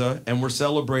 RZA, and we're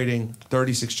celebrating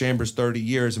 36 Chambers 30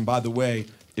 years. And by the way,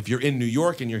 if you're in New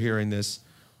York and you're hearing this,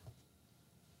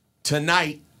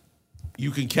 tonight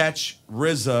you can catch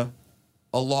RZA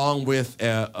along with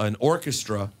an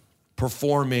orchestra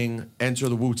performing Enter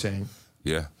the Wu-Tang.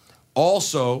 Yeah.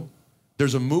 Also,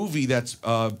 there's a movie that's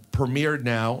premiered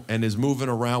now and is moving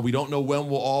around. We don't know when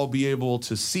we'll all be able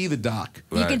to see the doc.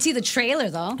 You can see the trailer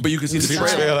though. But you can see the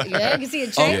trailer. Yeah, you can see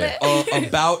a trailer.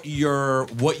 About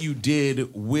what you did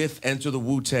with Enter the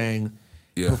Wu-Tang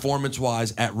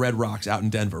performance-wise at Red Rocks out in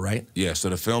Denver, right? Yeah, so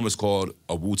the film is called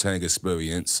A Wu-Tang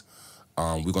Experience.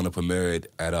 We're going to premiere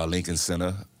it at Lincoln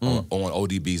Center on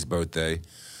ODB's birthday.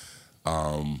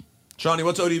 Shawnee,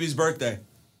 what's ODB's birthday?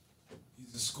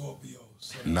 He's a Scorpio.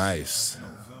 So Nice.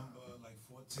 November, like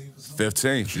 14th or something.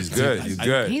 15th. He's good. He's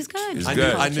good. He's good. He's I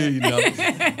good. knew you know.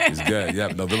 He's good. Yeah,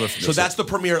 November. So that's the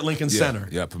premiere at Lincoln Center.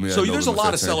 Yeah, premiere So at there's a November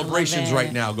lot of 15th. celebrations Love it.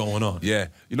 right now going on. Yeah,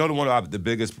 you know the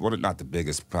biggest, not the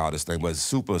biggest, proudest thing, but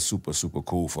super, super, super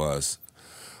cool for us,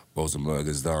 Rosenberg,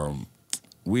 is they're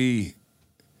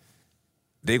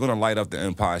gonna light up the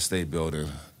Empire State Building,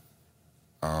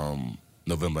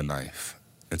 November 9th,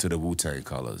 into the Wu-Tang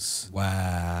colors.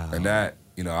 Wow. And that,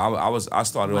 I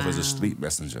started off as a street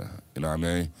messenger. You know what I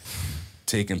mean?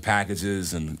 Taking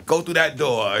packages and go through that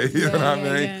door. You know what I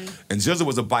mean? yeah. And Jizza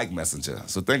was a bike messenger.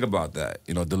 So think about that.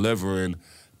 Delivering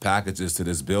packages to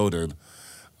this building.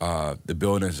 The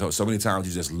building. So many times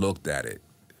you just looked at it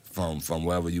from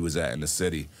wherever you was at in the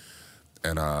city,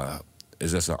 and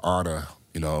it's just an honor.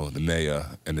 The mayor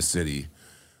and the city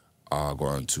are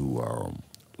going to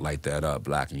light that up,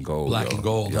 black and gold. Black and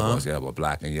gold, huh? Yeah, but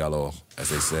black and yellow, as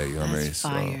they say. You know what I mean? That's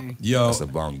fire. Yo. That's a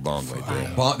bong right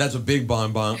there. That's a big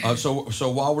bong. So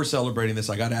while we're celebrating this,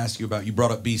 I got to ask you you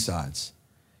brought up B-sides.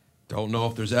 Don't know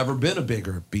if there's ever been a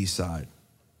bigger B-side.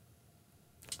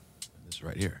 This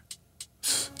right here.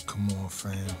 Come on,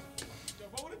 fam.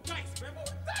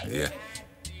 Yeah.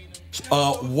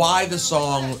 Why the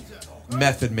song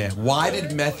Method Man? Why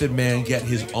did Method Man get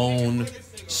his own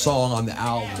song on the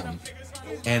album?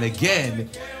 And again,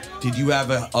 did you have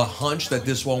a hunch that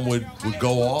this one would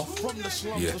go off?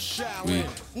 Yeah. We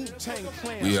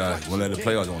we'll let it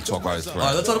play. I don't talk about his All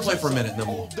right, let's let it play for a minute, and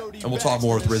then we'll talk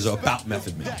more with RZA about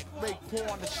Method Man.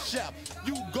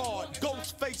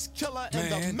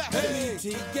 Man,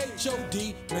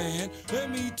 M-E-T-H-O-D, man,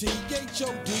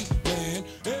 M-E-T-H-O-D, man,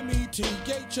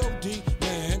 M-E-T-H-O-D,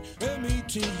 man,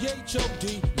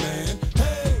 M-E-T-H-O-D, man.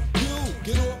 Hey, you,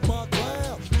 get off my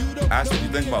cloud. You don't Actually, know you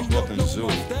think me, about you Brooklyn don't Zoo. know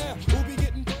my style. Who be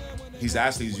getting down when they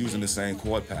He's using the same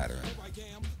chord pattern.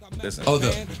 Listen. Oh, He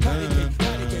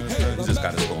just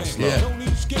got his going slow. Yeah.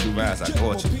 Too bad I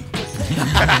caught you. In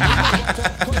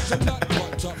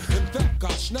fact, I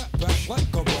snap back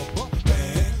like a rubber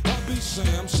band. I be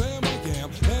Sam I am,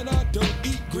 and I don't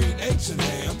eat green eggs and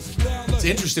ham. It's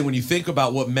interesting when you think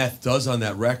about what Meth does on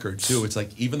that record, too. It's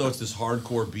like, even though it's this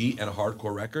hardcore beat and a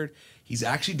hardcore record, he's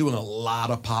actually doing a lot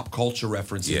of pop culture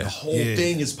references. Yeah. The whole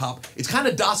thing is pop. It's kind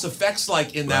of Das Effects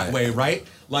like in that Right. way, right?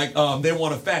 Like They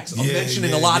Want Effects,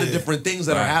 mentioning a lot of different things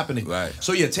that are happening. Right.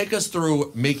 So yeah, take us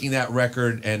through making that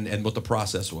record and what the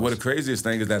process was. Well, the craziest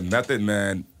thing is that Method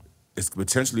Man is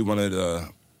potentially one of the,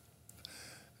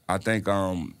 I think,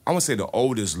 I wouldn't say the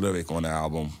oldest lyric on the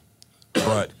album,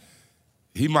 but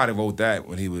he might have wrote that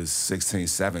when he was 16,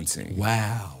 17.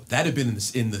 Wow, that had been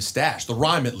in the stash, the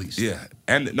rhyme at least. Yeah,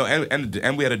 and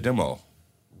we had a demo,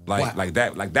 Wow. like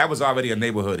that was already a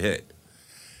neighborhood hit.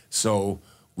 So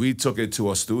we took it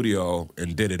to a studio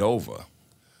and did it over,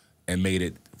 and made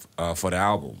it for the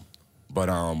album. But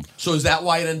So is that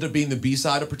why it ended up being the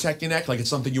B-side of Protect Your Neck? Like it's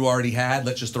something you already had,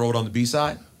 let's just throw it on the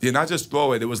B-side? yeah, not just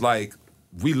throw it. It was like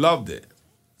we loved it.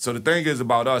 So the thing is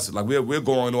about us, like we're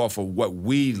going off of what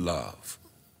we love,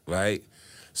 right?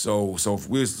 So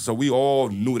we all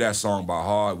knew that song by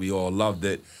heart. We all loved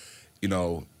it,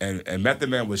 And Method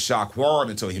Man was Shaquan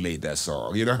until he made that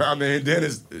song. You know what I mean? Then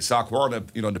it's Shaquan,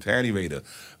 the Panty Raider.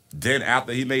 Then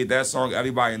after he made that song,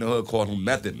 everybody in the hood called him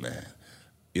Method Man.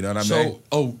 You know what I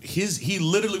mean? He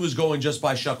literally was going just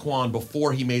by Shaquan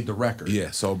before he made the record.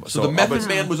 Yeah. So the Method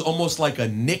Man was almost like a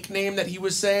nickname that he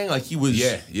was saying, like he was.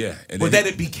 Yeah. And But then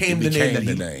it became the name that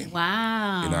he. name.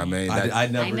 Wow. You know what I mean? I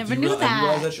never knew that. You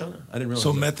realize that, Shauna? I didn't realize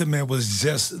So that. Method Man was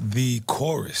just the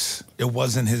chorus. It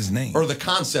wasn't his name. Or the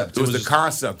concept. It was the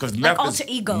concept because Like alter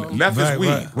ego. Meth is Right, weed,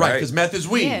 right. Right, because meth is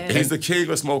weed. Yeah. He's the king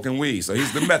of smoking weed, so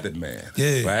he's the Method Man.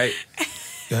 Yeah. Right.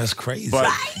 That's crazy.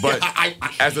 But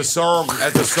as the song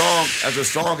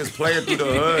is playing through the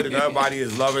hood and everybody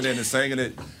is loving it and singing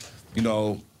it,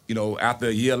 after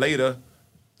a year later,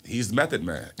 he's Method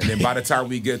Man. And then by the time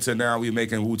we get to now, we're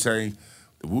making Wu-Tang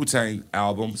the Wu-Tang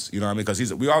albums, you know what I mean?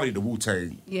 Because we already the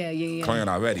Wu-Tang clan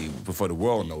already, before the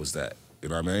world knows that, you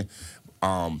know what I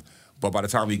mean? But by the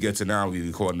time we get to now, we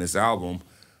recording this album,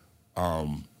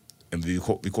 and we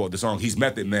record the song. He's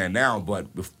Method Man now, but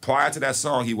prior to that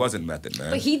song, he wasn't Method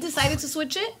Man. But he decided to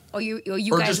switch it, or you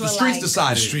or guys just were the streets like,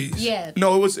 decided. The streets. Yeah.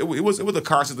 No, it was a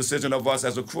conscious decision of us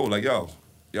as a crew. Like, yo,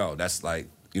 that's like,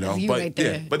 you know, That's you but right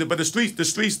there. yeah, but the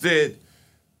streets did,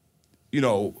 you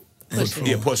know,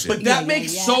 push it. But that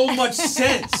makes so much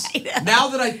sense now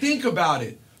that I think about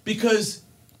it. Because,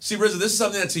 see, RZA, this is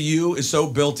something that to you is so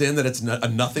built in that it's a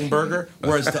nothing burger,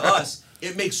 whereas to us,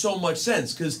 it makes so much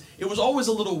sense. Because it was always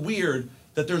a little weird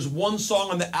that there's one song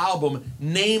on the album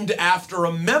named after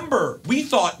a member. We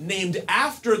thought named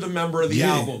after the member of the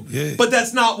album. Yeah. But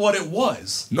that's not what it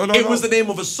was. It was the name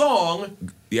of a song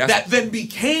that then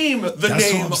became the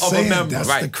name of a member. That's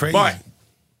right. the crazy.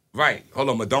 Right. Hold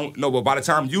on, but but by the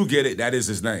time you get it, that is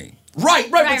his name.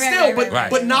 Right,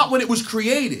 but not when it was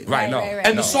created. Right, no.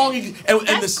 And the song, and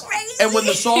when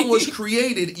the song was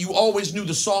created, you always knew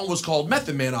the song was called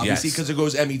Method Man, obviously, because it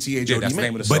goes M-E-T-H-O-D. Yeah, that's the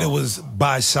name of the song. But it was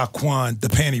by Shaquan, the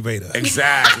Panty Raider.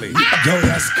 Exactly. Yo,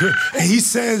 that's good. And he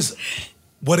says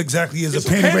what exactly is a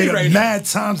panty raider mad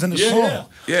times in the song.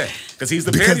 Yeah, because he's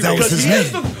the because panty that raider. was his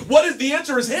name. The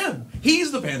answer is him.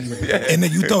 He's the Panty Raider. Yeah. And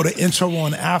then you throw the intro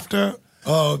on after.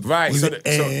 Right.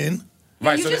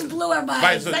 Right, you just blew our minds.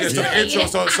 Right, so the intro.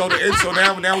 So the intro.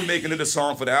 Now we're making it a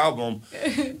song for the album,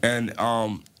 and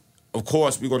of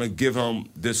course we're gonna give him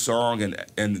this song.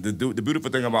 And the beautiful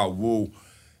thing about Wu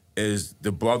is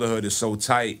the brotherhood is so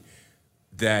tight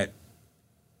that,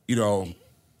 you know,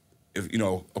 if you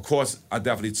know, of course I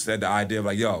definitely said the idea of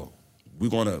like, yo, we're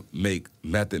gonna make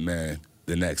Method Man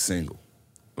the next single,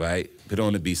 right? Put it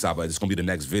on the B-side, but it's gonna be the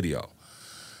next video,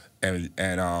 and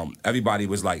everybody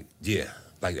was like, yeah.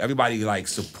 Like, everybody, like,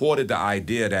 supported the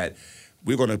idea that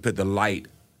we're going to put the light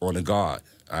on the God,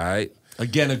 all right?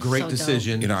 Again, a great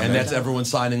decision, you know, and that's everyone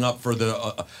signing up for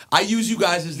the... I use you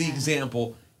guys as the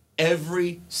example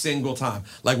every single time.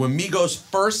 Like, when Migos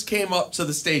first came up to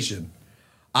the station,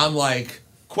 I'm like,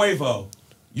 Quavo,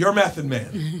 you're Method Man.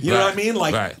 You know what I mean?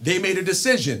 Like, they made a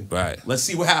decision. Right. Let's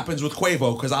see what happens with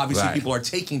Quavo, because obviously people are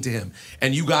taking to him.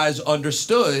 And you guys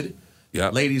understood,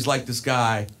 ladies like this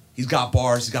guy... He's got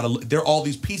bars. There are all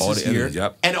these pieces here,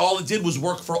 and all it did was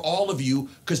work for all of you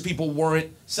because people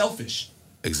weren't selfish.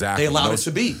 Exactly, they allowed it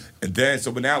to be. And then,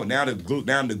 but now to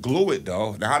glue it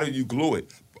though. Now, how do you glue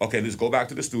it? Okay, let's go back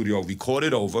to the studio. Record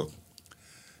it over.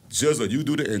 RZA, you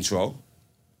do the intro,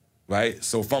 right?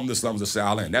 So from the slums of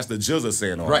Shaolin, that's the RZA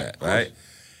saying all that, right?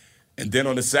 And then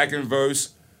on the second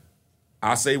verse,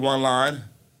 I say one line,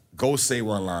 Ghost say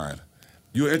one line.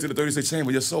 You enter the 36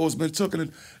 chamber, your soul's been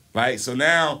taken. Right, so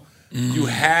now you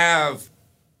have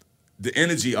the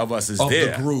energy of us is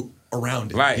there. Of the group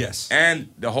around it, right? Yes, and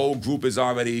the whole group is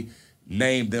already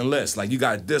named and list. Like you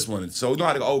got this one. So you know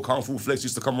how the old kung fu flicks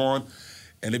used to come on,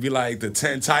 and it'd be like the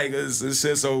 10 Tigers and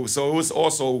shit. So it was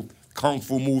also kung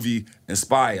fu movie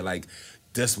inspired. Like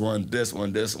this one,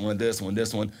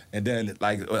 and then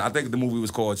like I think the movie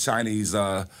was called Chinese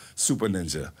Super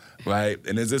Ninja. Right,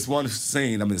 and there's this one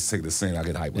scene. I'm gonna take the scene. I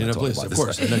get hyped when I talk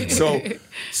about this.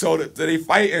 So they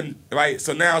fighting, right?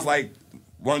 So now it's like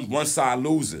one side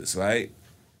loses, right?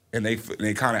 And they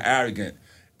kind of arrogant.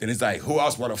 Then it's like, who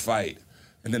else want to fight?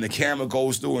 And then the camera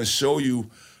goes through and show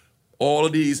you all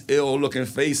of these ill-looking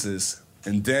faces.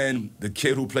 And then the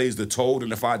kid who plays the Toad in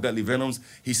the 5 Deadly Venoms,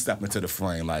 he stepped into the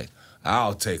frame like,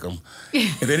 I'll take him.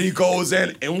 And then he goes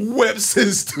in and whips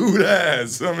his dude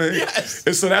ass. I mean,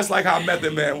 and so that's like how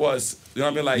Method Man was. You know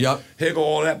what I mean? Like, here go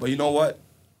all that, but you know what?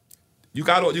 You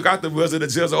got the RZA, the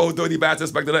Jizz, Old Dirty Bastard,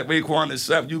 Inspector, that Raekwon, the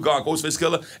Chef, you got Ghostface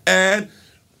Killer, and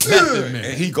Method Man.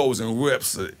 And he goes and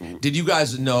whips it. Did you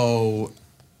guys know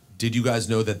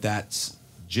that that's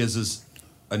Jizz's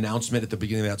announcement at the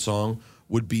beginning of that song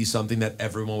would be something that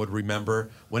everyone would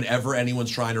remember whenever anyone's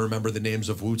trying to remember the names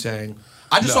of Wu-Tang?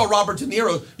 I just saw Robert De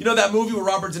Niro. You know that movie where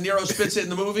Robert De Niro spits it in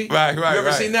the movie? Right. You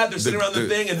ever seen that? They're sitting around the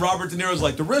thing, and Robert De Niro's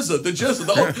like, the RZA, the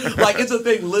Jizza, like, it's a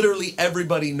thing literally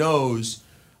everybody knows.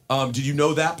 Did you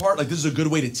know that part? Like, this is a good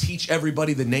way to teach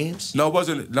everybody the names? No, it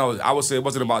wasn't. No, I would say it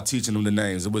wasn't about teaching them the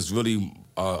names. It was really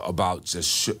about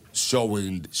just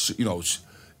showing,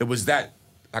 it was that,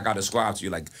 like I described to you,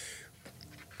 like,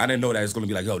 I didn't know that it's going to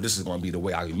be like, yo, this is going to be the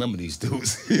way I remember these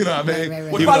dudes. You know what I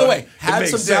mean? Which, by the way, had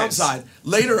some downside.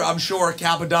 Later, I'm sure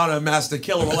Capadonna and Master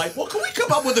Killer were like, well, can we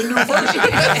come up with a new version?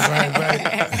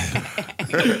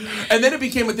 And then it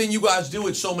became a thing you guys do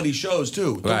at so many shows,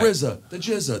 too. The RZA, the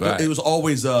Jizza. It was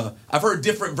always, I've heard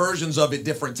different versions of it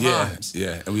different times.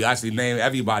 Yeah. And we actually name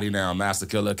everybody now, Master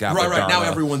Killer, Capadonna. Right. Now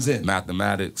everyone's in.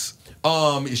 Mathematics.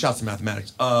 Shouts to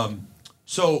mathematics.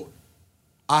 So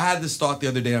I had this thought the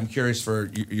other day. I'm curious for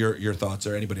your thoughts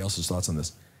or anybody else's thoughts on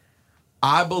this.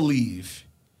 I believe,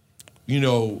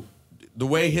 the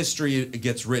way history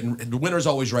gets written, the winners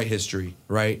always write history,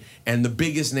 right? And the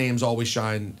biggest names always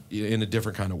shine in a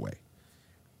different kind of way.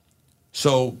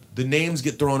 So the names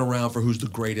get thrown around for who's the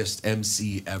greatest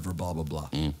MC ever, blah, blah, blah.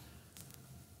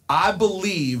 I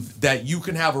believe that you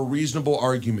can have a reasonable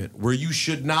argument where you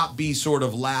should not be sort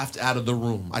of laughed out of the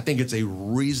room. I think it's a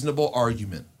reasonable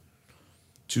argument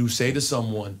to say to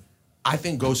someone, I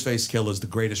think Ghostface Killah is the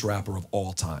greatest rapper of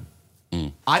all time.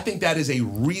 I think that is a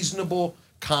reasonable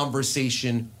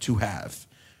conversation to have.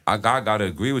 I gotta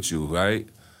agree with you, right?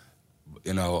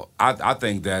 I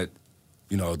think that,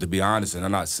 to be honest, and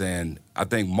I'm not saying, I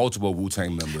think multiple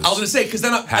Wu-Tang members. I was gonna say, because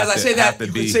then as I say that,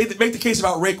 you could make the case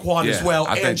about Raekwon as well,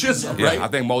 and Jism, right? I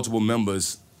think multiple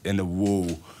members in the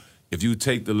Wu, if you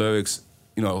take the lyrics,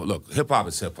 look, hip-hop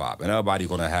is hip-hop, and everybody's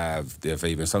gonna have their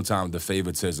favorite. Sometimes the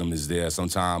favoritism is there,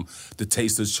 sometimes the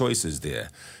taster's choice is there,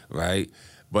 right?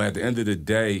 But at the end of the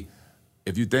day,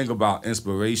 if you think about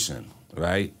inspiration,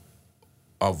 right,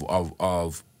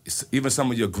 of even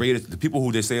some of your greatest, the people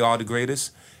who they say are the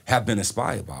greatest, have been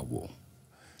inspired by Wu.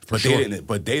 But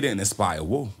they didn't inspire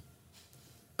Wu.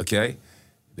 Okay?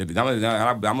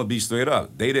 I'm gonna be straight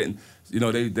up. They didn't,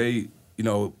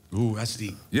 Ooh, that's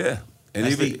deep. Yeah. And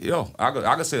That's even, deep. I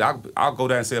can say, I'll go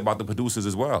there and say about the producers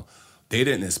as well. They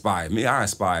didn't inspire me, I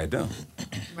inspired them.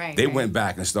 Right. They went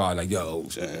back and started like, yo,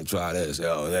 try this,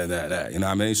 yo, that. You know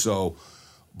what I mean? So,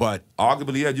 but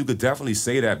arguably, yeah, you could definitely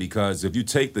say that, because if you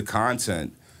take the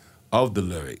content of the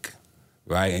lyric,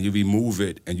 right, and you remove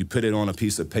it and you put it on a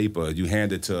piece of paper, you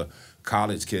hand it to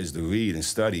college kids to read and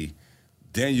study,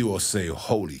 then you will say,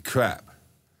 holy crap,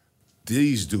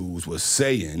 these dudes were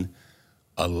saying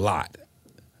a lot,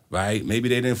 right? Maybe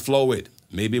they didn't flow it.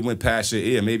 Maybe it went past your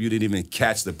ear. Maybe you didn't even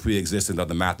catch the pre-existence of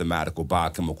the mathematical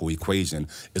biochemical equation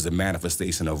is a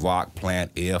manifestation of rock,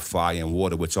 plant, air, fire, and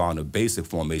water, which are in the basic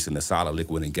formation of solid,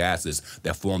 liquid, and gases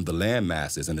that form the land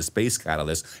masses and the space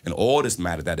catalyst and all this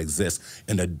matter that exists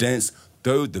in the dense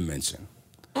third dimension.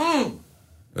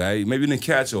 Right? Maybe you didn't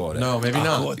catch all that. No, maybe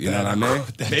not. You know what I mean?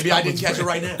 Maybe I didn't catch it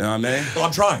right now. You know what I mean? Well,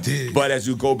 I'm trying. But as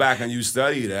you go back and you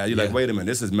study that, you're like, wait a minute,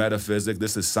 this is metaphysics,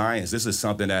 this is science, this is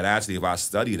something that actually, if I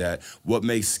study that, what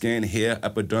makes skin, hair,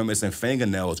 epidermis, and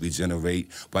fingernails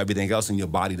regenerate, but everything else in your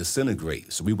body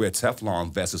disintegrate. So we wear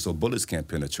Teflon vests so bullets can't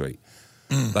penetrate.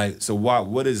 Like, so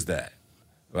what is that?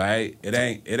 Right? It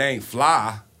ain't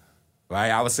fly. Right?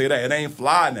 I would say that. It ain't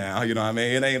fly now, you know what I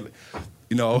mean? It ain't...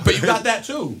 But you got that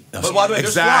too. But why do I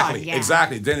exactly, Yeah.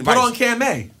 exactly. Then Put on Cam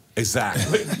A.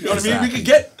 Exactly. You know what I mean? We could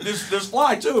get there's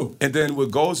fly too. And then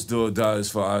what Ghost does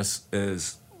for us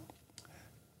is,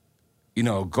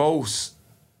 Ghost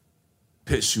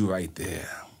puts you right there.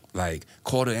 Like,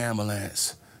 call the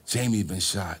ambulance. Jamie been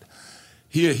shot.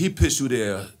 He puts you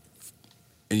there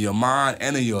in your mind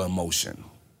and in your emotion.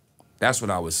 That's what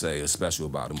I would say is special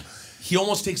about him. He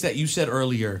almost takes that, you said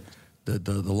earlier,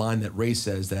 the line that Ray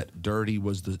says that Dirty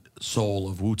was the soul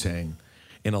of Wu-Tang.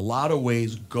 In a lot of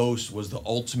ways, Ghost was the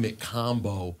ultimate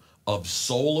combo of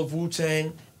soul of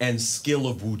Wu-Tang and skill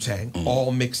of Wu-Tang,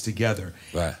 all mixed together.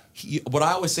 Right. What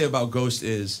I always say about Ghost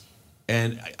is,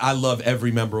 and I love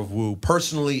every member of Wu,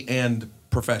 personally and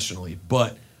professionally,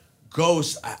 but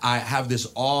Ghost, I have this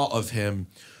awe of him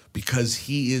because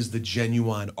he is the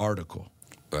genuine article.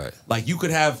 Right. Like, you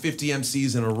could have 50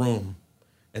 MCs in a room,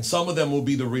 and some of them will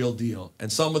be the real deal,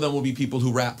 and some of them will be people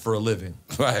who rap for a living.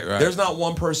 Right. There's not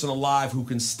one person alive who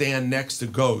can stand next to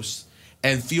Ghost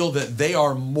and feel that they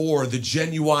are more the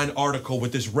genuine article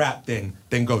with this rap thing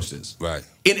than Ghost is. Right.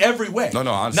 In every way. No, I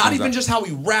not understand even that. just how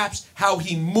he raps, how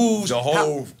he moves, The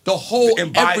whole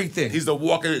everything. He's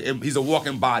a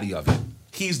walking body of it.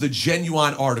 He's the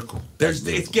genuine article.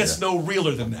 It gets no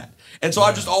realer than that. And so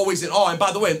I just always in awe. And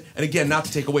by the way, and again, not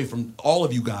to take away from all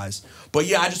of you guys, but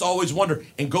yeah, I just always wonder.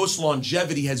 And Ghost's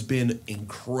longevity has been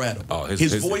incredible. Oh,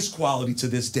 his voice quality to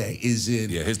this day is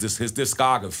in. Yeah, his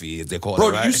discography, as they call Bro,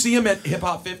 it. Right? did you see him at Hip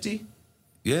Hop 50?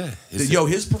 Yeah.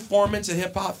 His performance at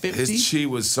Hip Hop 50. His chi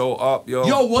was so up, yo.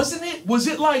 Yo, wasn't it? Was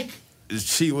it like?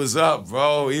 His chi was up,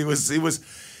 bro.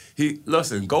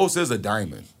 Listen, Ghost is a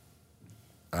diamond.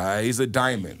 All right, he's a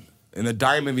diamond. And a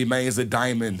diamond remains a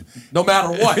diamond. No matter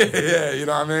what. Yeah, you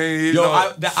know what I mean?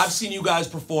 I've seen you guys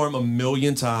perform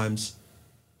 1,000,000 times.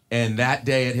 And that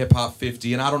day at Hip Hop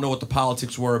 50, and I don't know what the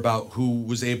politics were about who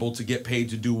was able to get paid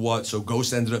to do what. So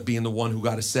Ghost ended up being the one who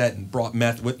got a set and brought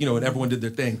meth with, and everyone did their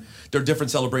thing. There are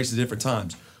different celebrations at different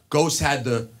times. Ghost had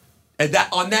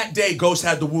on that day, Ghost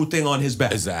had the Wu thing on his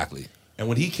back. Exactly. And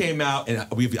when he came out, and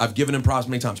I've given him props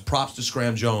many times, props to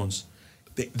Scram Jones.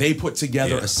 They put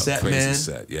together a set, crazy man.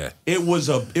 set, yeah. It was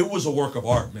a work of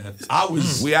art, man.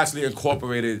 We actually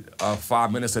incorporated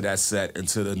 5 minutes of that set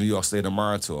into the New York State of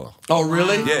Mind tour. Oh,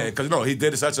 really? Yeah, because he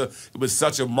did it was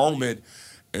such a moment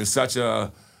and such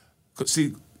a.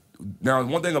 See, now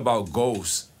one thing about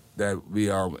Ghost that we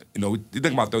you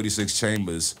think about 36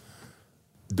 Chambers.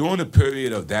 During the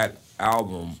period of that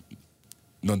album,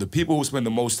 the people who spend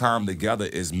the most time together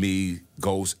is me,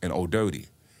 Ghost, and Old Dirty.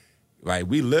 Right?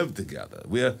 We live together.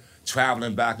 We're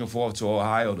traveling back and forth to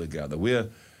Ohio together.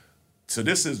 So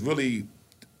this is really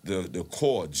the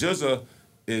core. RZA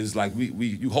is like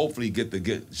you hopefully get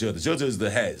RZA. RZA is the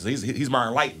head. So he's my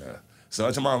enlightener. So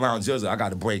every time I'm around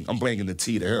RZA, I'm bringing the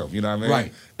tea to him. You know what I mean?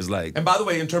 Right. It's like. And by the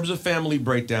way, in terms of family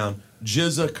breakdown,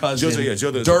 RZA cousin,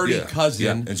 RZA, Dirty cousin,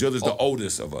 yeah. And RZA's the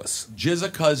oldest of us.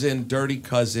 RZA cousin, Dirty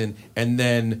cousin, and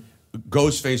then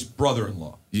Ghostface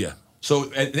brother-in-law. Yeah.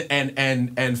 So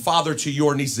and father to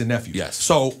your nieces and nephews. Yes.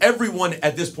 So everyone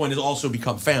at this point has also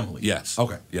become family. Yes.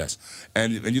 Okay. Yes.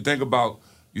 And you think about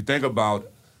the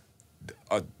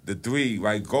three,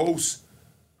 right?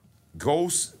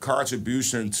 Ghost's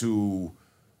contribution to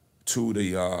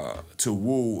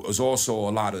Wu is also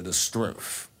a lot of the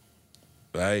strength,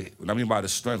 right? What I mean by the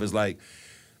strength is like,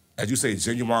 as you say,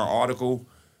 genuine article.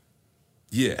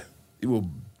 Yeah, it will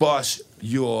bust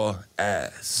your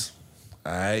ass,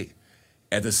 all right.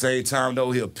 At the same time,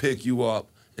 though, he'll pick you up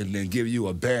and then give you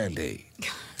a Band-Aid.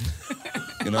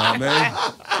 You know what I mean?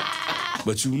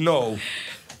 But you know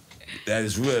that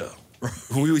is real.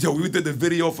 When we did the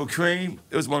video for Cream,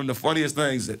 it was one of the funniest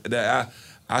things that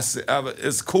I said ever.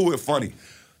 It's cool and funny.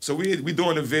 So we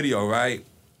doing the video, right?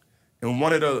 And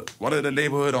one of the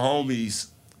neighborhood homies,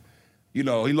 he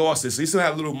lost it. So he still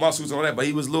had little muscles on that, but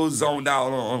he was a little zoned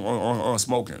out on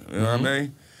smoking. You know what I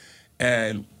mean?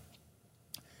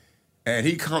 And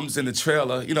he comes in the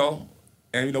trailer,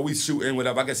 and we shooting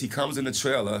whatever. I guess he comes in the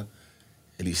trailer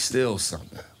and he steals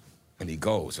something. And he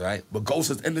goes, right? But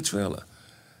Ghost is in the trailer.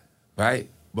 Right?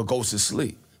 But Ghost is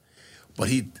asleep. But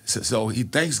he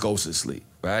thinks Ghost is asleep,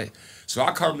 right? So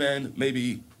I come in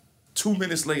maybe 2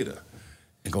 minutes later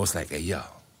and Ghost like, hey, yo,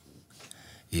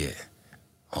 yeah,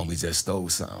 homie just stole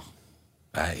something.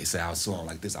 Right? He said, I saw him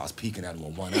like this. I was peeking at him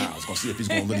with one eye. I was going to see if he's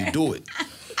going to really do it.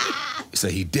 He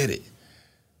said, he did it.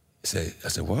 I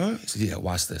said, what? He said, yeah,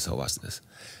 watch this.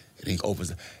 And he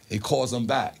opens it. He calls him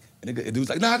back. And the dude's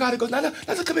like, I got to go.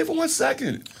 Let's come here for 1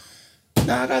 second.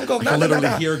 I gotta go. I literally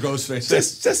hear Ghostface.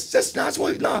 Just I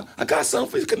got something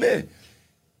for you. Come here.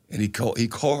 And he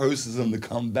coerces him to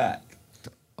come back.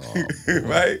 Oh,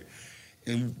 right?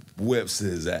 And whips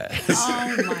his ass.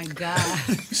 Oh my God.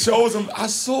 Shows him, I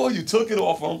saw you, took it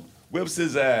off him, whips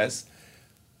his ass.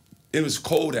 It was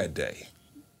cold that day.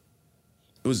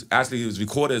 It was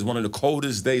recorded as one of the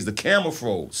coldest days. The camera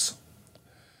froze.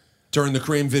 During the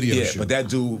Cream video shoot. But that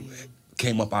dude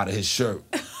came up out of his shirt.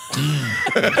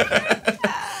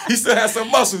 He still had some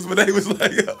muscles, but they was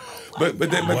like, but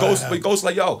then Ghost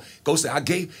like, yo, Ghost said, I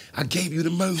gave you the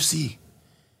mercy,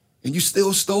 and you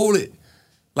still stole it.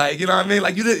 Like, you know what I mean?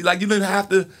 Like you didn't have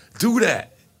to do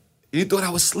that. You thought I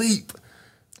was asleep.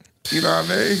 You know what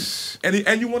I mean?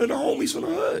 And you one of the homies from the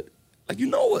hood. Like, you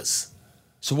know us.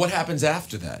 So what happens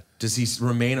after that? Does he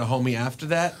remain a homie after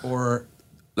that, or?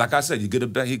 Like I said, you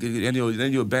get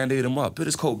then you Band-Aid him up, put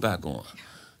his coat back on.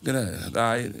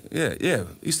 Yeah,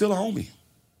 he's still a homie.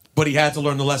 But he had to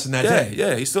learn the lesson that day.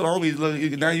 Yeah, he's still a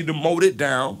homie. Now you demoted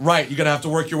down. Right, you're gonna have to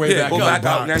work your way back go up. Back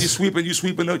out. Now you're sweeping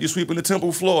the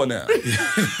temple floor now.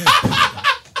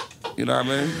 You know what I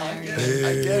mean? I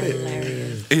get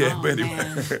it. Yeah, but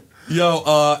anyway.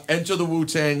 Yo, enter the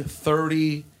Wu-Tang,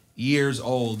 30 years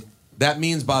old. That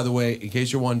means, by the way, in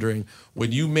case you're wondering,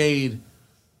 when you made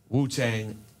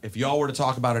Wu-Tang, if y'all were to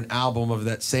talk about an album of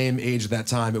that same age at that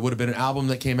time, it would have been an album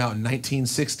that came out in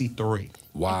 1963.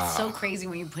 Wow. It's so crazy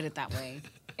when you put it that way.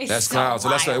 That's cloud. So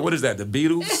that's like, what is that? The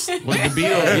Beatles? Like the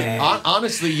Beatles. Yeah.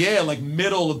 Honestly, yeah, like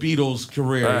middle of Beatles'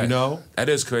 career, right. You know? That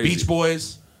is crazy. Beach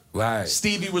Boys. Right.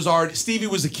 Stevie was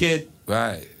a kid.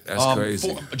 Right. That's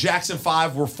crazy. Jackson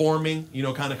 5 were forming,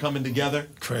 kind of coming together.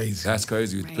 Crazy. That's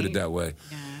crazy to put it that way.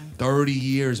 Yeah. 30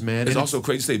 years, man. It's also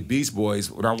crazy to say Beach Boys.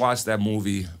 When I watched that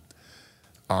movie,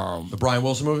 the Brian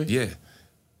Wilson movie? Yeah.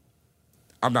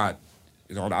 I'm not,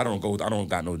 I don't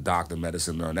got no doctor,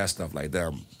 medicine, none of that stuff like that.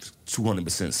 I'm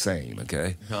 200% sane,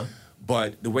 okay? Huh?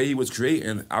 But the way he was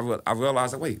creating, I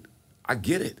realized that, wait, I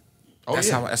get it. That's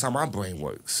how my brain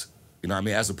works. You know what I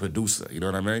mean? As a producer, you know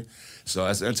what I mean? So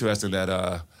it's interesting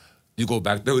that you go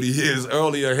back 30 years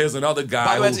earlier, here's another guy.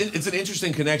 By the way, it's an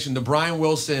interesting connection. The Brian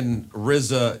Wilson,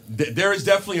 RZA, there is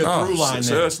definitely a through line there.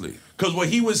 Seriously. Because what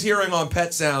he was hearing on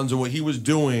Pet Sounds and what he was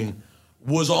doing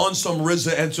was on some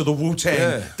RZA Enter the Wu-Tang.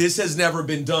 Yeah. This has never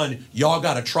been done. Y'all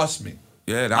gotta trust me.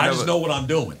 Yeah, I just know what I'm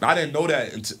doing. I didn't know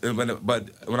that, but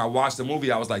when I watched the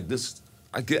movie, I was like, "This,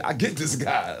 I get this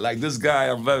guy. Like this guy,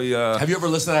 I'm very." Have you ever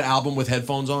listened to that album with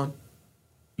headphones on?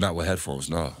 Not with headphones,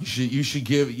 no. You should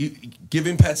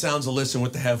giving Pet Sounds a listen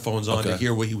with the headphones on to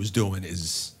hear what he was doing.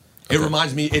 It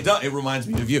reminds me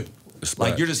of you.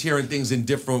 Like you're just hearing things in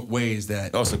different ways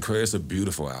that. Oh, it's a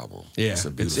beautiful album. Yeah, it's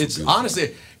a beautiful. Beautiful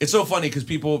honestly, it's so funny because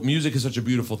music is such a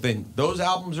beautiful thing. Those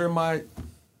albums are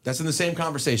that's in the same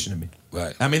conversation to me.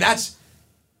 Right. I mean, if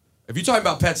you're talking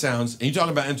about Pet Sounds and you're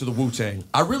talking about Enter the Wu-Tang,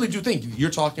 I really do think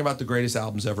you're talking about the greatest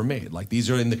albums ever made. Like these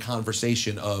are in the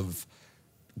conversation of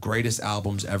greatest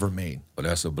albums ever made. But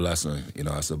that's a blessing.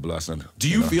 That's a blessing. Do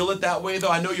you feel it that way though?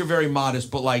 I know you're very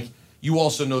modest, but like you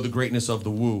also know the greatness of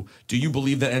the Wu. Do you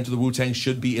believe that Enter the Wu-Tang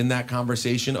should be in that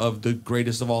conversation of the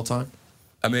greatest of all time?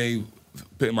 I mean,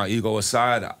 putting my ego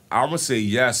aside, I'm gonna say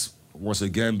yes once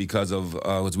again because of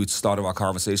as we started our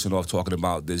conversation off talking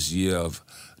about this year of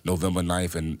November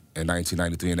 9th in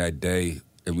 1993 and that day,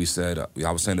 and we said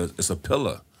I was saying it's a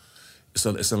pillar, it's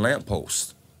a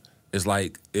lamppost. It's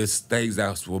like it's things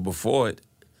that were before it,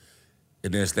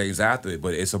 and there's things after it,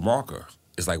 but it's a marker.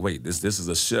 It's like wait, this is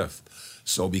a shift.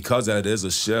 So because that is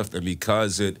a shift, and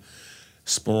because it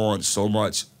spawned so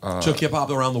much, took hip hop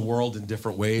around the world in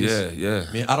different ways. Yeah.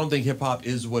 I mean, I don't think hip hop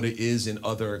is what it is in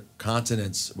other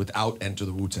continents without Enter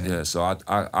the Wu-Tang. Yeah. So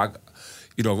I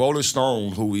Rolling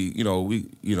Stone, who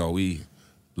we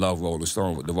love Rolling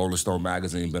Stone. The Rolling Stone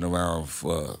magazine been around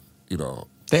for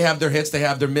They have their hits, they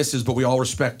have their misses, but we all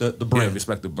respect the brand. Yeah,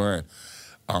 respect the brand.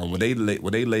 When they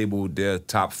labeled their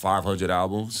top 500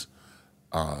 albums,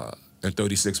 and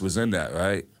 36 was in that,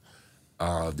 right?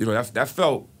 That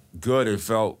felt good and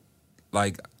felt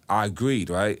like I agreed,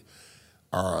 right?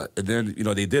 And then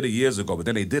they did it years ago, but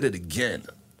then they did it again,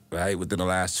 right? Within the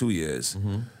last 2 years,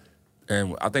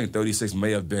 and I think 36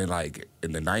 may have been like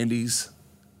in the 90s.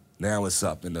 Now it's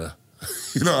up in the,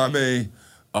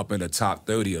 up in the top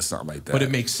 30 or something like that. But it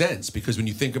makes sense because when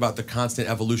you think about the constant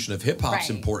evolution of hip hop's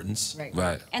importance,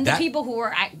 right, and the people who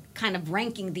were kind of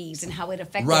ranking these and how it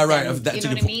affected them, you know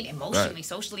what I mean, emotionally,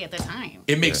 socially at the time.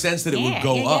 It makes sense that it would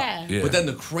go up. Yeah. But then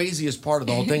the craziest part of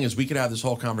the whole thing is we could have this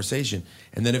whole conversation,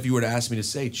 and then if you were to ask me to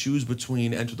say choose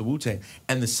between Enter the Wu-Tang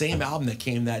and the same album that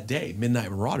came that day, Midnight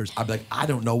Marauders, I'd be like, I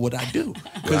don't know what I do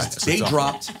because they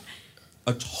dropped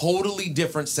a totally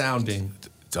different sounding.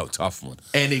 Tough one.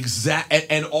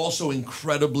 And also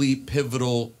incredibly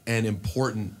pivotal and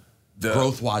important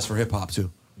growth-wise for hip-hop,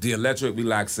 too. The Electric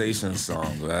Relaxation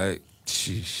song, right?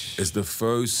 Sheesh. It's the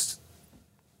first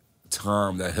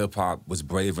time that hip-hop was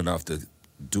brave enough to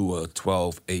do a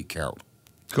 12/8 count.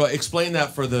 Go explain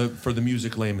that for the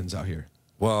music layman's out here.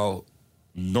 Well,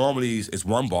 normally it's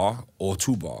 1 bar or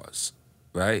 2 bars,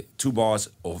 right? 2 bars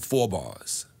or 4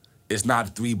 bars. It's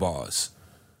not 3 bars.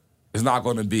 It's not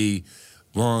going to be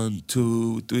 1,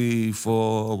 2, 3,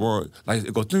 4, 1. Like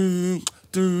it goes dun,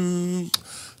 dun,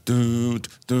 dun,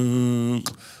 dun,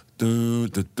 dun,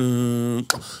 dun, dun,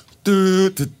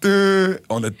 dun, dun, dun,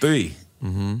 on the 3.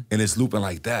 And it's looping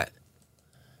like that.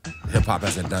 Hip hop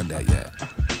hasn't done that yet.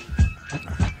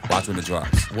 Watch when it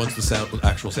drops. Once the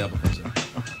actual sample comes in.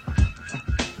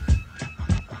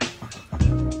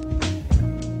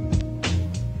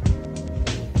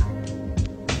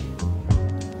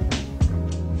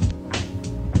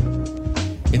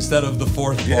 Instead of the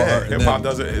 4th bar. Yeah, hip hop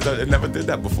it never did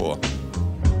that before.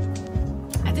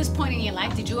 At this point in your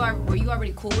life, were you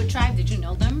already cool with Tribe? Did you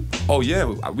know them? Oh yeah,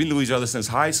 we knew each other since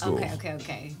high school.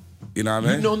 Okay. You know what I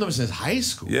mean? You've known them since high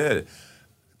school? Yeah.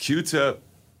 Q-Tip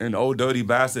and Old Dirty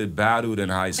Bastard battled in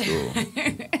high school.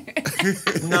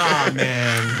 Nah,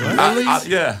 man. Really?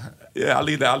 I'll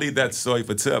leave that story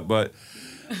for Tip, but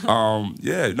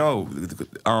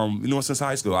since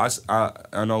high school. I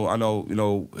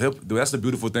know, that's the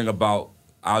beautiful thing about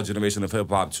our generation of hip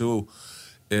hop too,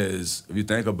 is if you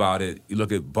think about it, you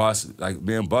look at Bus, like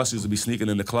me and Bus used to be sneaking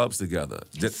in the clubs together.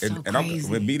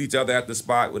 We meet each other at the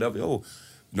spot, whatever,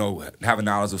 having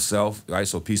knowledge of self, right?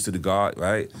 So peace to the God,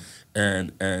 right?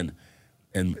 And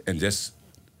just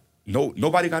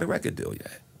nobody got a record deal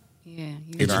yet. Yeah,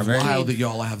 it's wild that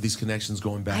y'all have these connections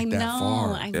going back that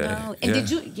far. I know. And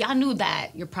y'all knew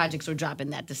that your projects were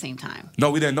dropping at the same time?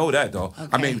 No, we didn't know that though. Okay.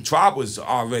 I mean, Tribe was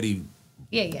already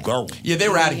going. Yeah, they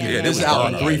were out of here. This is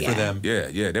album 3 for them.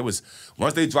 Yeah. There was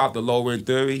once they dropped the Low End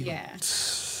Theory. Yeah.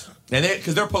 And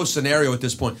because they're post scenario at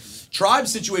this point.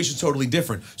 Tribe's situation is totally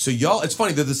different. So y'all, it's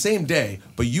funny, they're the same day,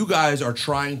 but you guys are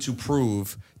trying to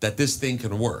prove that this thing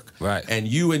can work. Right. And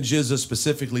you and Jizza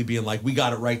specifically being like, we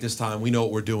got it right this time, we know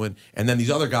what we're doing. And then these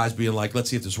other guys being like, let's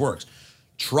see if this works.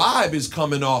 Tribe is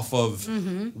coming off of,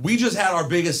 we just had our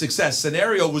biggest success.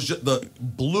 Scenario was just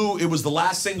it was the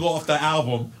last single off the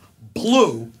album,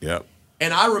 Blue. Yep.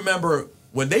 And I remember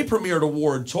when they premiered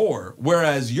Award Tour,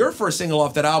 whereas your first single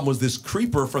off that album was this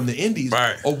creeper from the Indies,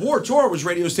 Right. Award Tour was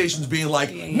radio stations being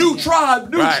like, new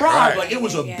tribe, Right, tribe. right. Like it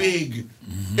was a big,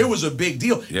 it was a big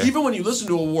deal. Yeah. Even when you listen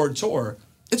to Award Tour,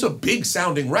 it's a big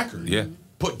sounding record. Yeah.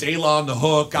 Put De La on the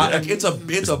hook. Like, it's a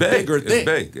big. bigger thing. It's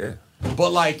big, yeah.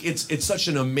 But like it's such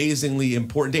an amazingly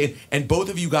important day, and both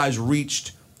of you guys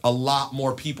reached a lot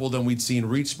more people than we'd seen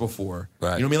reached before.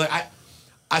 Right. You know what I mean? Like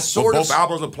I But sort of both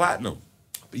albums are platinum.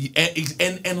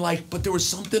 and like, but there was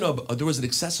something of there was an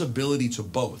accessibility to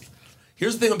both.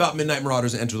 Here's the thing about Midnight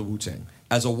Marauders and Enter the Wu-Tang.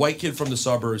 As a white kid from the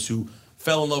suburbs who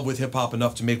fell in love with hip hop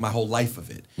enough to make my whole life of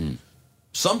it,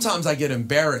 sometimes I get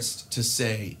embarrassed to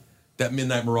say that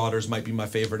Midnight Marauders might be my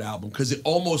favorite album because it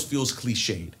almost feels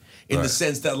cliched in the Right.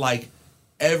 sense that like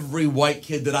every white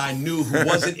kid that I knew who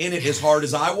wasn't in it as hard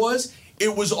as I was,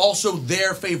 it was also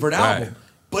their favorite album. Right.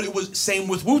 But it was same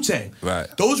with Wu-Tang. Right.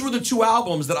 Those were the two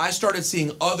albums that I started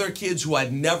seeing other kids who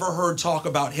I'd never heard talk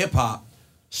about hip hop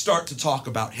start to talk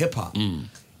about hip hop.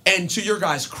 And to your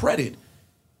guys' credit,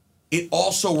 it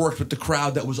also worked with the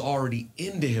crowd that was already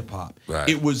into hip hop. Right.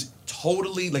 It was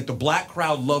totally like the black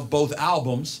crowd loved both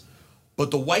albums,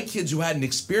 but the white kids who hadn't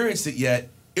experienced it yet,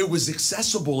 it was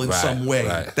accessible in Right, some way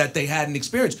right. that they hadn't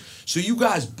experienced. So you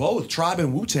guys both, Tribe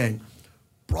and Wu-Tang,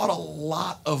 brought a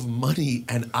lot of money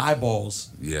and eyeballs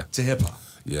Yeah. to hip hop.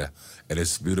 Yeah. And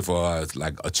it's beautiful. It's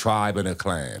like a tribe and a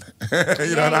clan. You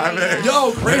know what I mean?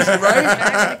 Yo, crazy, right?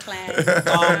 That's the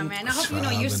clan. Man, I hope you know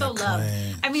you're so and a loved.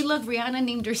 clan. I mean, look, Rihanna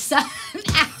named her son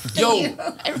after Yo, you.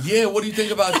 yeah, what do you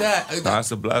think about that?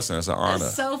 That's a blessing. It's an honor.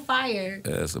 That's so fire.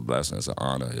 Yeah, it's a blessing. It's an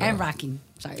honor. Yeah. And Rocky.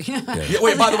 Sorry. Yeah,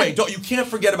 wait, by the way, you can't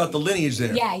forget about the lineage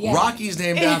there. Yeah, yeah. Rocky's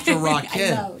named after I Rakim.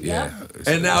 know, Yeah. It's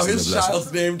And a now blessing, his a blessing.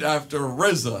 child's named after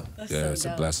RZA. That's Yeah, so it's a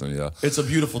dope. blessing, yeah. It's a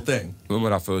beautiful thing. Remember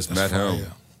when I first met him?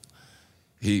 fire.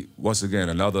 He, once again,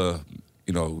 another,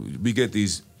 we get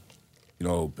these,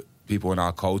 people in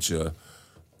our culture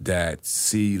that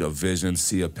see a vision,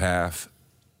 see a path,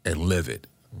 and live it.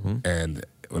 And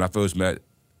when I first met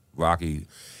Rocky,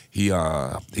 he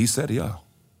said, "Yo,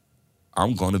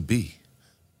 I'm gonna be."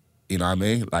 You know what I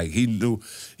mean? Like he knew,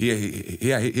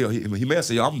 he may have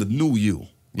said, "Yo, I'm the new you."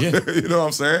 Yeah. You know what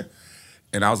I'm saying?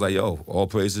 And I was like, "Yo, all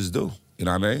praises due." You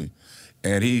know what I mean?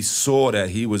 And he saw that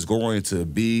he was going to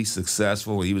be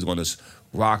successful. He was going to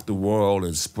rock the world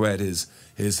and spread his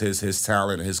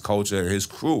talent, his culture, and his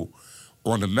crew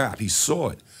on the map. He saw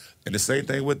it. And the same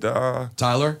thing with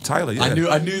Tyler? Tyler, yeah. I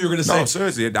knew you were gonna say. No,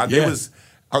 seriously. I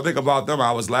think about them.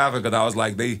 I was laughing because I was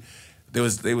like, they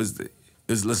was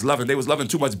loving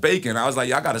too much bacon. I was like,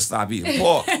 y'all got to stop eating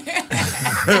pork.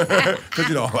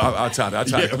 Because I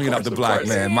try to clean up the black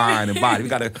man mind and body. We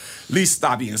got to at least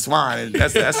stop eating swine. And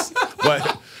that's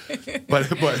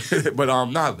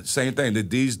not same thing. That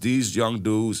these young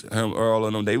dudes, him, Earl,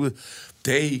 and them,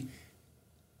 they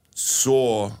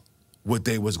saw what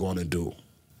they was going to do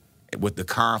with the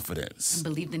confidence.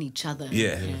 Believed in each other.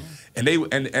 Yeah. And they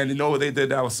what they did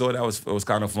that was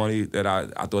kind of funny that I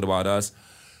thought about us.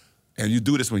 And you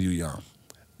do this when you're young.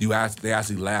 They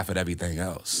actually laugh at everything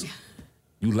else.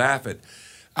 You laugh at.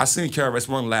 I seen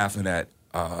KRS-One laughing at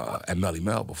Melly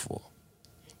Mel before.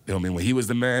 You know what I mean? When he was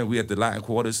the man, we at the Latin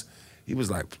Quarters. He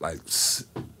was like,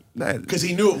 man, Because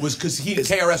he knew it was,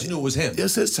 KRS knew it was him.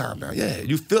 it's his time now. Yeah,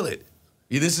 you feel it.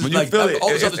 Yeah, this is When like, you feel it, all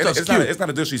this other stuff's it's cute. not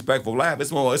a disrespectful laugh.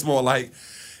 It's more like,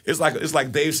 it's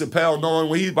like Dave Chappelle knowing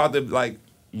when he's about to like,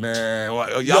 man,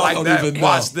 y'all Y'all like don't that? even know.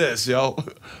 Watch this, yo.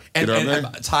 And, you know what I mean?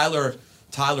 and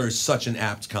Tyler is such an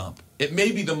apt comp. It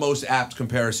may be the most apt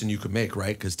comparison you could make,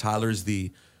 right? Because Tyler's the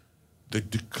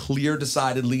clear,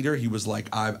 decided leader. He was like,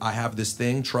 I have this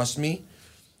thing, trust me.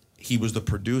 He was the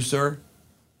producer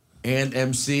and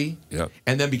MC. Yep.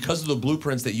 And then because of the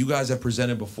blueprints that you guys have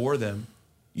presented before them,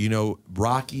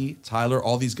 Rocky, Tyler,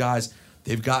 all these guys,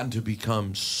 they've gotten to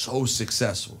become so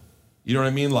successful. You know what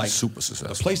I mean? Like Super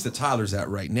successful. The place that Tyler's at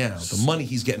right now, the money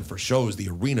he's getting for shows, the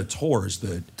arena tours,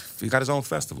 He got his own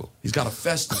festival. he's got a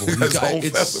festival. He got his own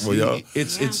festival, yo.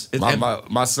 It's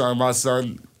My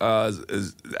son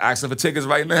is asking for tickets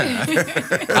right now.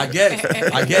 I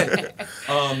get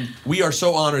it. We are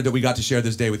so honored that we got to share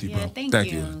this day with you, bro. Yeah,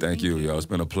 Thank you, yo. It's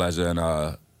been a pleasure,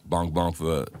 and Bong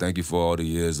thank you for all the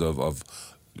years of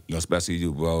especially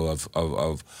you, bro,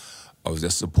 of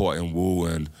just supporting Wu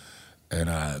and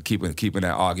keeping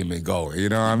that argument going. You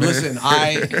know what I mean? Listen,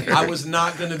 I was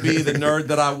not going to be the nerd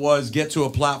that I was, get to a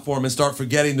platform and start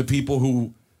forgetting the people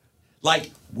who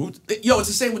Like, yo, it's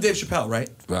the same with Dave Chappelle, right?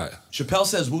 Right. Chappelle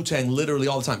says Wu-Tang literally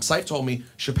all the time. Syfe told me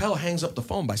Chappelle hangs up the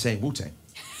phone by saying Wu-Tang.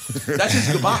 That's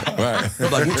his goodbye. Right. They're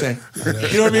like Wu-Tang.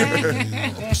 You know what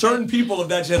I mean? Certain people of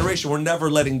that generation were never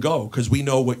letting go because we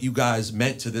know what you guys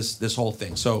meant to this whole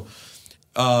thing. So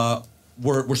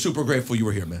we're super grateful you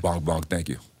were here, man. Bonk, bonk. Thank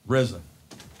you. RZA.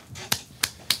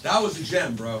 That was a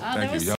gem, bro. Oh, that Thank was you.